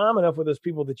spend time enough with those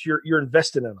people that you're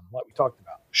invested in them, like we talked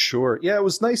about. Sure. Yeah, it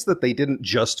was nice that they didn't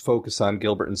just focus on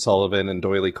Gilbert and Sullivan and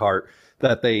D'Oyly Carte,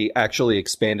 that they actually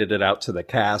expanded it out to the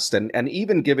cast, and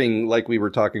even giving, like we were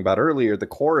talking about earlier, the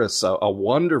chorus a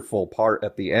wonderful part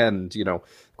at the end.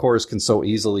 Chorus can so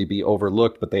easily be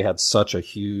overlooked, but they had such a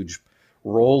huge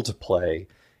role to play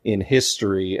in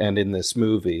history and in this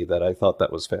movie that I thought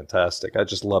that was fantastic. I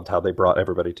just loved how they brought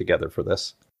everybody together for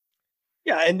this.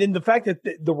 Yeah, and then the fact that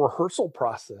the rehearsal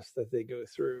process that they go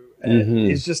through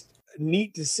is just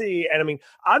neat to see. And I mean,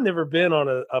 I've never been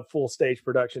on a full stage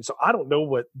production, so I don't know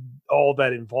what all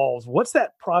that involves. What's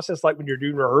that process like when you're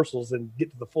doing rehearsals and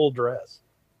get to the full dress?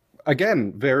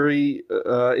 Again, very,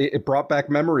 it brought back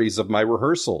memories of my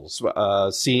rehearsals,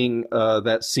 seeing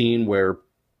that scene where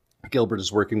Gilbert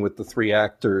is working with the three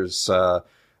actors,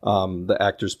 the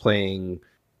actors playing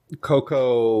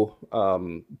Coco,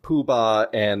 Pooh-Bah,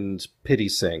 and Pity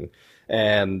Sing.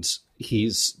 And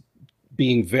he's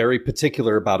being very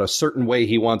particular about a certain way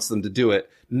he wants them to do it.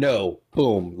 No,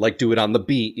 boom, like do it on the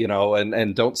beat,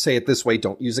 and don't say it this way.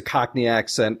 Don't use a Cockney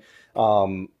accent.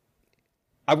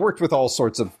 I've worked with all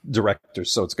sorts of directors,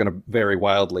 so it's going to vary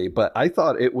wildly, but I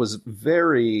thought it was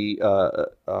very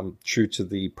true to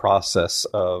the process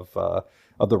of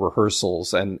the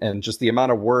rehearsals and just the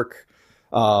amount of work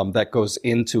that goes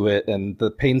into it, and the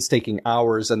painstaking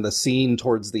hours, and the scene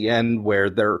towards the end where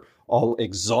they're all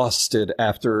exhausted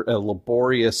after a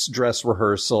laborious dress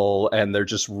rehearsal and they're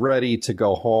just ready to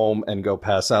go home and go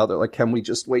pass out. They're like, can we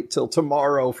just wait till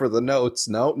tomorrow for the notes?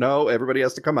 No, everybody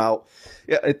has to come out.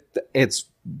 Yeah, it's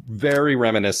very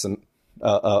reminiscent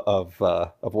of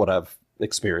what I've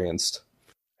experienced.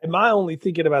 And my only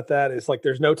thinking about that is like,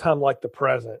 there's no time like the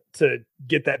present to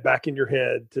get that back in your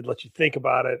head, to let you think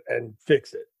about it and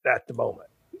fix it at the moment.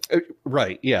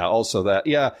 Right. Yeah. Also that.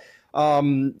 Yeah.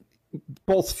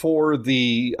 Both for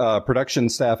the production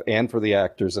staff and for the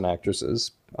actors and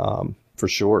actresses, for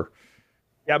sure.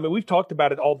 Yeah. I mean, we've talked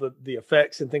about it, all the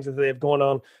effects and things that they have going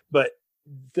on, but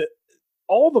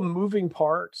all the moving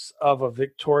parts of a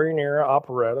Victorian era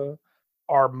operetta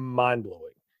are mind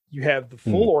blowing. You have the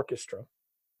full orchestra.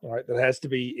 All right, that has to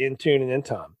be in tune and in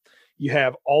time. you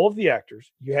have all of the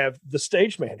actors, you have the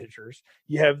stage managers,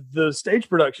 you have the stage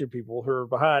production people who are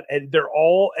behind, and they're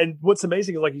all, and what's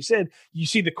amazing is, like you said, you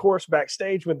see the chorus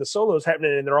backstage when the solo is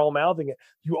happening and they're all mouthing it.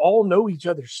 You all know each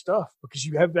other's stuff because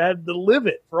you have had to live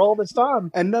it for all this time.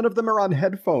 And none of them are on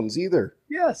headphones either.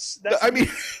 Yes. I mean,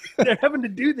 they're having to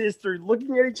do this through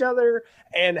looking at each other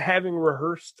and having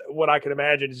rehearsed what I can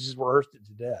imagine is just rehearsed it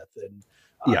to death. And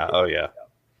yeah.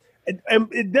 And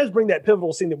it does bring that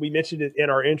pivotal scene that we mentioned it in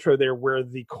our intro there, where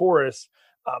the chorus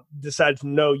decides,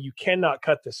 no, you cannot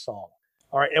cut this song.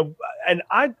 All right. And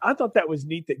I thought that was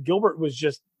neat that Gilbert was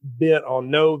just bent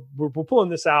on, no, we're pulling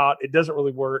this out. It doesn't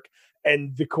really work.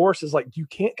 And the chorus is like, you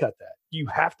can't cut that. You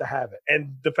have to have it.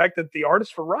 And the fact that the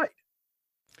artists were right.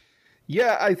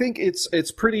 Yeah, I think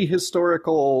it's pretty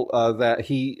historical that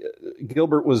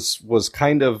Gilbert was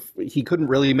kind of, he couldn't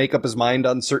really make up his mind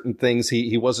on certain things.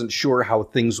 He wasn't sure how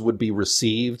things would be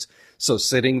received. So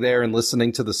sitting there and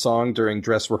listening to the song during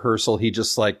dress rehearsal, he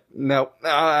just like, no,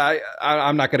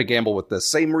 I'm not going to gamble with this.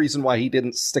 Same reason why he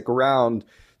didn't stick around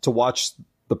to watch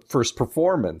the first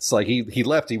performance. Like he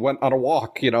left, he went on a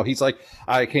walk, you know, he's like,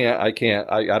 I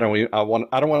don't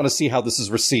want to see how this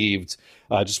is received.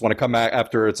 I just want to come back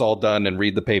after it's all done and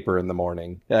read the paper in the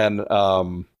morning. And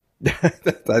I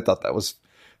thought that was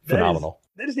phenomenal.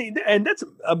 That is neat. And that's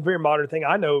a very modern thing.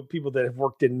 I know people that have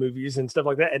worked in movies and stuff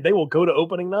like that, and they will go to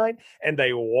opening night and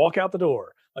they walk out the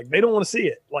door. Like they don't want to see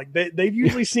it. Like they've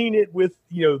usually seen it with,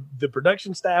 you know, the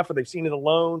production staff, or they've seen it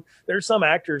alone. There's some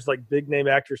actors, like big name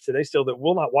actors today still, that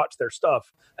will not watch their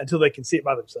stuff until they can see it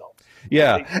by themselves.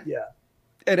 Yeah. Yeah.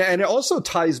 And it also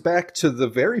ties back to the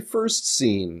very first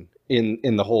scene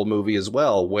in the whole movie as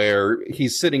well, where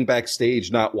he's sitting backstage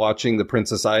not watching the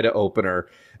Princess Ida opener,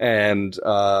 and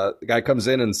the guy comes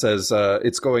in and says,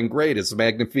 it's going great, it's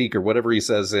magnifique, or whatever he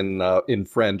says in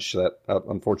French, that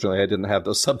unfortunately I didn't have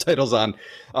those subtitles on,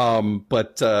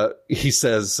 but he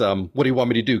says, what do you want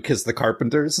me to do, kiss the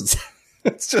carpenters?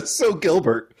 It's just so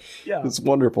Gilbert. Yeah, it's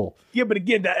wonderful. Yeah, but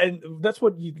again, that's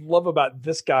what you love about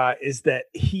this guy, is that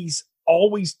he's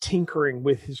always tinkering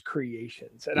with his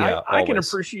creations. And I can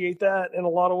appreciate that in a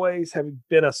lot of ways, having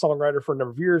been a songwriter for a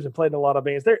number of years and played in a lot of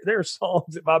bands. There are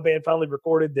songs that my band finally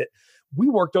recorded that we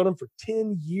worked on them for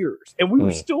 10 years and we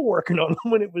were still working on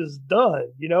them when it was done,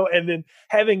 you know. And then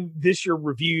having this year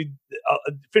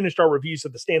finished our reviews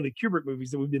of the Stanley Kubrick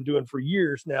movies that we've been doing for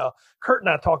years now, Kurt and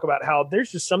I talk about how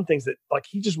there's just some things that, like,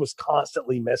 he just was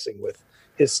constantly messing with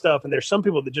his stuff. And there's some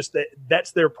people that just,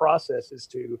 that's their process, is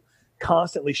to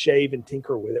constantly shave and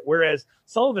tinker with it, whereas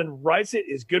Sullivan writes it,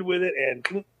 is good with it,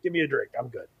 and give me a drink, I'm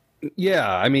good. Yeah,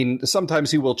 I mean, sometimes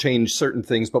he will change certain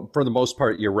things, but for the most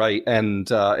part, you're right. And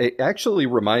it actually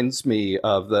reminds me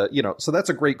of so that's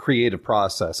a great creative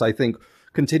process. I think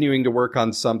continuing to work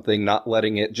on something, not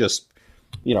letting it just,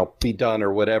 be done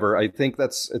or whatever, I think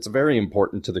it's very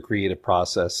important to the creative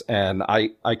process. And I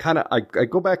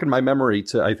go back in my memory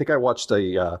to, I think I watched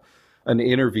an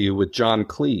interview with John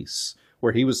Cleese,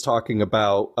 where he was talking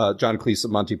about John Cleese of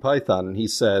Monty Python. And he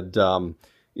said,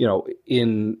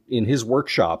 in his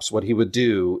workshops, what he would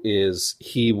do is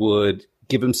he would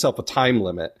give himself a time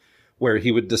limit where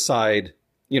he would decide,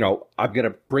 I'm going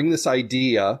to bring this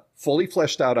idea, fully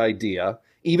fleshed out idea,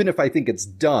 even if I think it's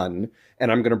done,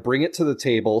 and I'm going to bring it to the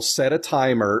table, set a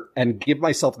timer, and give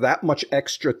myself that much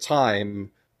extra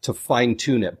time to fine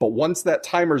tune it. But once that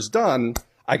timer's done,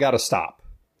 I got to stop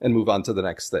and move on to the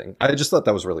next thing. I just thought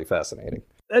that was really fascinating.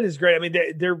 That is great. I mean,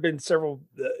 there have been several,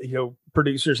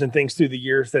 producers and things through the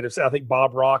years that have said, I think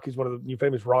Bob Rock, who's one of the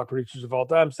famous rock producers of all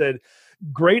time, said,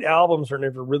 great albums are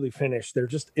never really finished. They're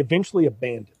just eventually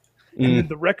abandoned. And then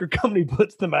the record company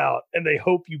puts them out and they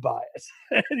hope you buy it.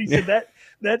 And he said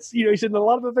that's, he said, a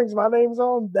lot of the things my name's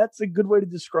on, that's a good way to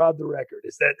describe the record,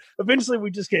 is that eventually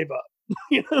we just gave up.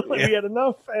 We had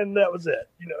enough and that was it.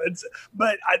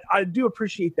 But I do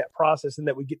appreciate that process and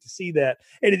that we get to see that.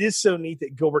 And it is so neat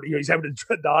that Gilbert, he's having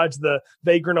to dodge the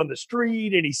vagrant on the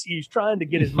street, and he's trying to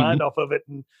get his mind off of it,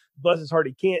 and bless his heart,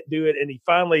 he can't do it. And he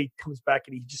finally comes back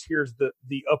and he just hears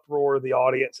the uproar of the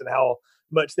audience and how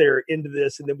much they're into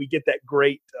this. And then we get that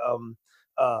great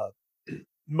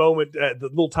moment, the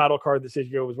little title card that says,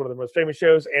 it was one of the most famous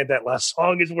shows, and that last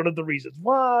song is one of the reasons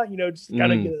why, just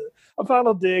kind of get a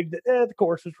final dig that the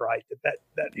chorus is right, that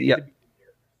needed to be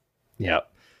there. Yeah,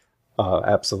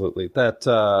 absolutely. That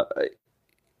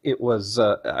it was.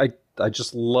 I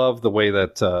just love the way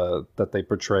that they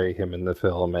portray him in the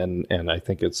film, and I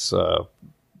think it's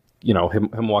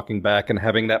him walking back and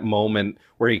having that moment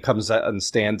where he comes out and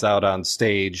stands out on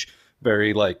stage,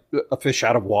 very like a fish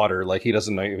out of water. Like he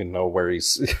doesn't even know where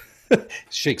he's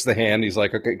shakes the hand. He's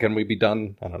like, okay, can we be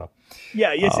done? I don't know.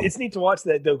 Yeah, it's neat to watch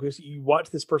that though, because you watch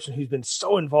this person who's been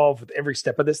so involved with every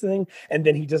step of this thing, and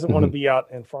then he doesn't want to be out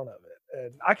in front of it.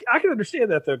 And I can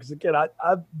understand that though, because again,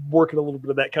 I work in a little bit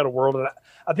of that kind of world, and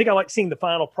I think I like seeing the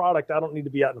final product. I don't need to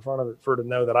be out in front of it to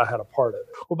know that I had a part of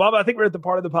it. Well, Bob, I think we're at the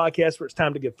part of the podcast where it's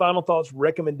time to give final thoughts,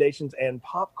 recommendations, and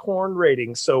popcorn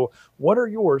ratings. So, what are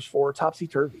yours for Topsy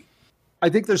Turvy? I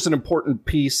think there's an important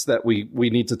piece that we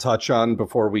need to touch on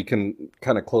before we can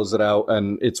kind of close it out,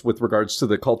 and it's with regards to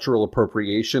the cultural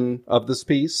appropriation of this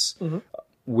piece,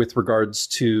 with regards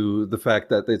to the fact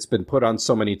that it's been put on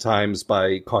so many times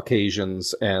by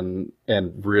Caucasians, and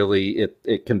really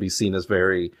it can be seen as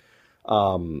very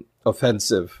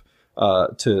offensive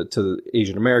to the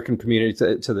Asian American community,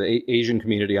 to the Asian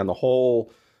community on the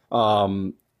whole,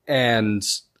 and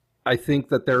I think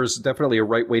that there's definitely a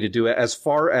right way to do it. As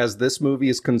far as this movie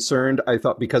is concerned, I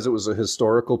thought because it was a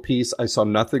historical piece, I saw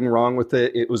nothing wrong with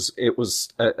it. It was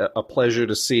a pleasure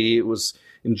to see. It was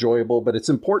enjoyable, but it's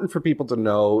important for people to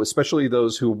know, especially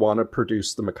those who want to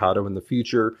produce the Mikado in the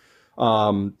future.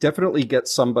 Definitely get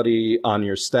somebody on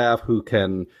your staff who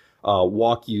can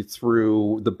walk you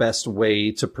through the best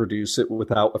way to produce it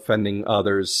without offending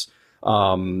others.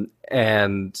 And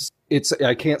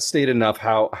I can't state enough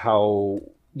how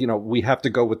we have to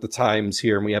go with the times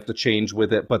here and we have to change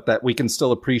with it, but that we can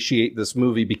still appreciate this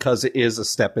movie because it is a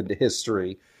step into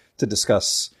history to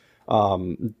discuss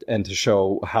and to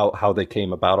show how they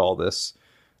came about all this.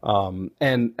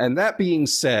 And that being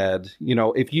said,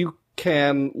 if you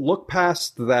can look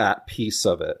past that piece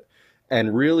of it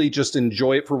and really just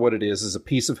enjoy it for what it is as a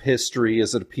piece of history,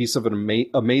 as a piece of an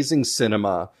amazing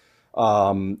cinema,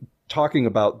 talking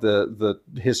about the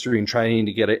history and trying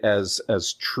to get it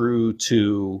as true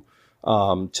to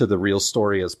the real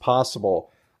story as possible.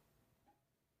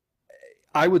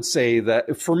 I would say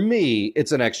that for me,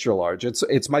 it's an extra large.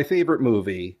 It's my favorite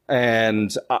movie,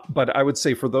 and but I would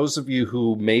say for those of you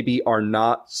who maybe are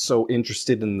not so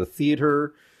interested in the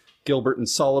theater, Gilbert and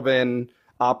Sullivan,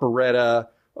 operetta,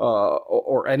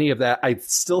 or any of that, I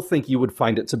still think you would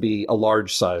find it to be a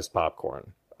large-sized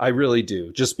popcorn. I really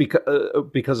do, just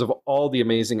because of all the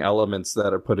amazing elements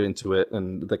that are put into it,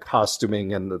 and the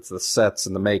costuming and the sets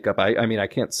and the makeup. I mean, I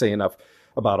can't say enough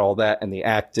about all that, and the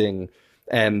acting,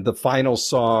 and the final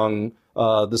song,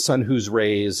 "The Sun Whose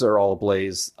Rays Are All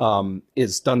Ablaze,"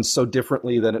 is done so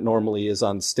differently than it normally is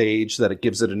on stage that it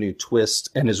gives it a new twist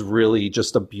and is really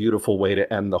just a beautiful way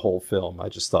to end the whole film. I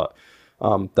just thought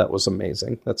that was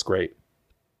amazing. That's great.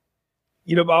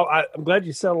 Bob, I'm glad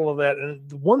you said all of that. And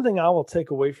the one thing I will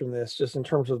take away from this, just in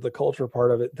terms of the culture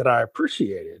part of it, that I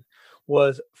appreciated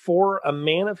was, for a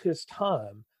man of his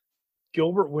time,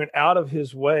 Gilbert went out of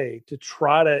his way to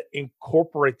try to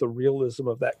incorporate the realism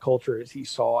of that culture as he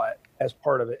saw it as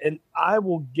part of it. And I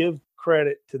will give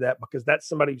credit to that, because that's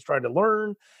somebody who's trying to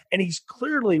learn. And he's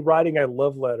clearly writing a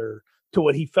love letter to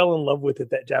what he fell in love with at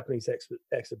that Japanese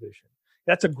exhibition.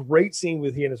 That's a great scene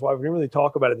with he and his wife. We didn't really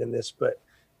talk about it in this, but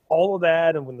all of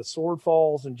that, and when the sword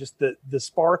falls, and just the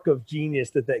spark of genius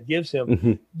that gives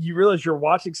him, you realize you're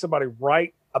watching somebody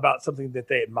write about something that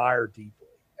they admire deeply.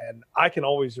 And I can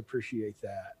always appreciate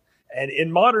that. And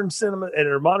in modern cinema and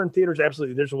in modern theaters,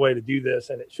 absolutely, there's a way to do this,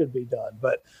 and it should be done.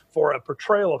 But for a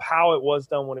portrayal of how it was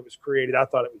done when it was created, I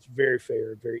thought it was very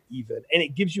fair, very even. And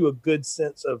it gives you a good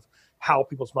sense of how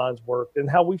people's minds worked and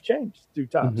how we've changed through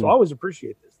time. So I always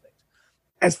appreciate these things.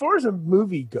 As far as a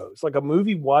movie goes, like a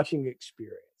movie watching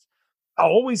experience, I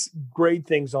always grade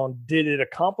things on, did it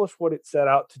accomplish what it set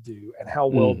out to do, and how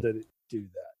well did it do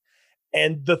that?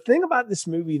 And the thing about this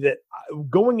movie that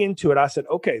going into it, I said,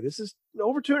 okay, this is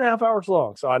over 2.5 hours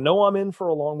long, so I know I'm in for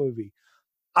a long movie.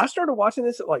 I started watching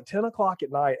this at like 10 o'clock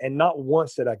at night, and not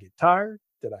once did I get tired.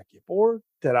 Did I get bored?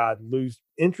 Did I lose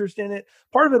interest in it?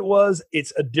 Part of it was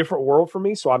it's a different world for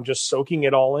me, so I'm just soaking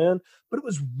it all in. But it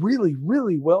was really,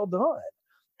 really well done.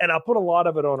 And I put a lot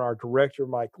of it on our director,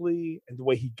 Mike Lee, and the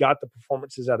way he got the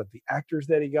performances out of the actors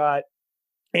that he got,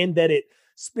 and that it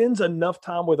spends enough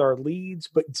time with our leads,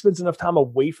 but it spends enough time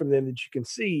away from them that you can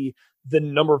see the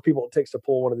number of people it takes to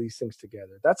pull one of these things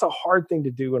together. That's a hard thing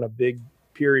to do in a big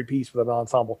period piece with an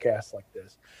ensemble cast like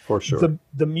this. For sure.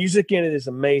 The music in it is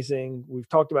amazing. We've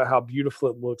talked about how beautiful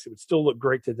it looks. It would still look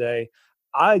great today.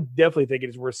 I definitely think it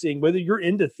is worth seeing. Whether you're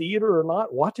into theater or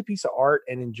not, watch a piece of art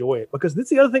and enjoy it. Because that's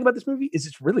the other thing about this movie, is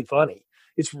it's really funny.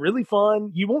 It's really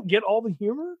fun. You won't get all the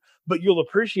humor, but you'll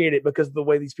appreciate it because of the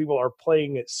way these people are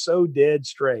playing it so dead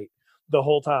straight the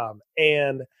whole time.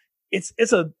 And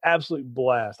it's an absolute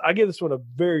blast. I give this one a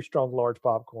very strong large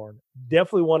popcorn.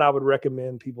 Definitely one I would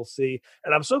recommend people see.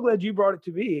 And I'm so glad you brought it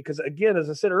to me because, again, as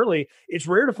I said early, it's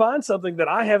rare to find something that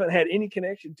I haven't had any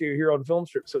connection to here on Film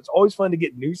Strip. So it's always fun to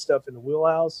get new stuff in the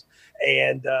wheelhouse.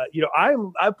 And I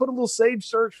put a little save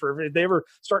search for if they ever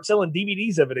start selling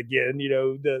DVDs of it again.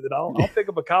 That I'll pick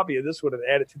up a copy of this one and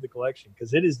add it to the collection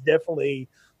because it is definitely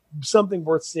something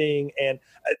worth seeing.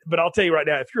 But I'll tell you right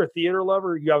now, if you're a theater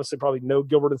lover, you obviously probably know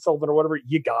Gilbert and Sullivan or whatever.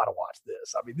 You gotta watch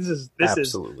this. I mean, this is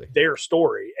their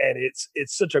story, and it's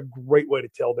such a great way to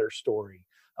tell their story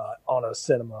on a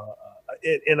cinema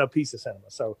in a piece of cinema.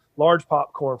 So large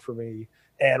popcorn for me,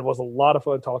 and it was a lot of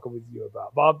fun talking with you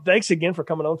about. Bob, thanks again for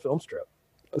coming on Film Strip.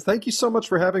 Thank you so much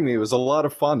for having me. It was a lot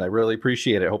of fun. I really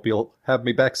appreciate it. Hope you'll have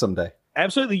me back someday.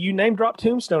 Absolutely. You name drop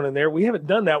Tombstone in there. We haven't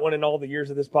done that one in all the years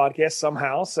of this podcast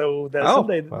somehow. So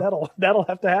someday that'll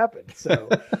have to happen. So,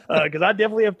 because I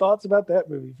definitely have thoughts about that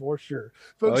movie for sure.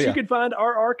 Folks, You can find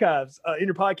our archives in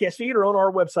your podcast feed or on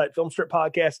our website,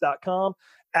 filmstrippodcast.com.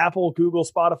 Apple, Google,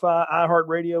 Spotify,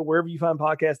 iHeartRadio, wherever you find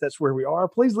podcasts, that's where we are.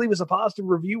 Please leave us a positive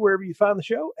review wherever you find the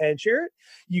show and share it.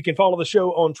 You can follow the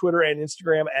show on Twitter and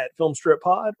Instagram at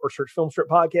FilmstripPod or search Filmstrip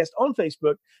Podcast on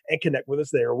Facebook and connect with us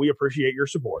there. We appreciate your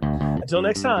support. Until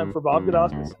next time, for Bob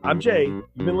Godosmus, I'm Jay.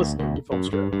 You've been listening to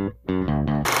Filmstrip.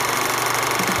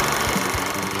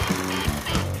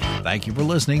 Thank you for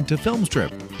listening to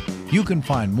Filmstrip. You can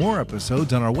find more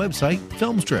episodes on our website,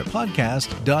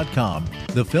 filmstrippodcast.com.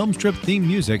 The Filmstrip theme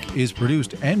music is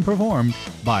produced and performed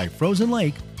by Frozen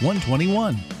Lake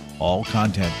 121. All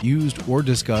content used or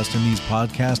discussed in these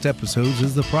podcast episodes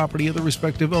is the property of the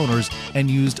respective owners and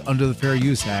used under the Fair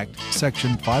Use Act,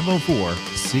 Section 504,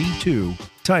 C2,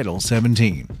 Title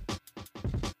 17.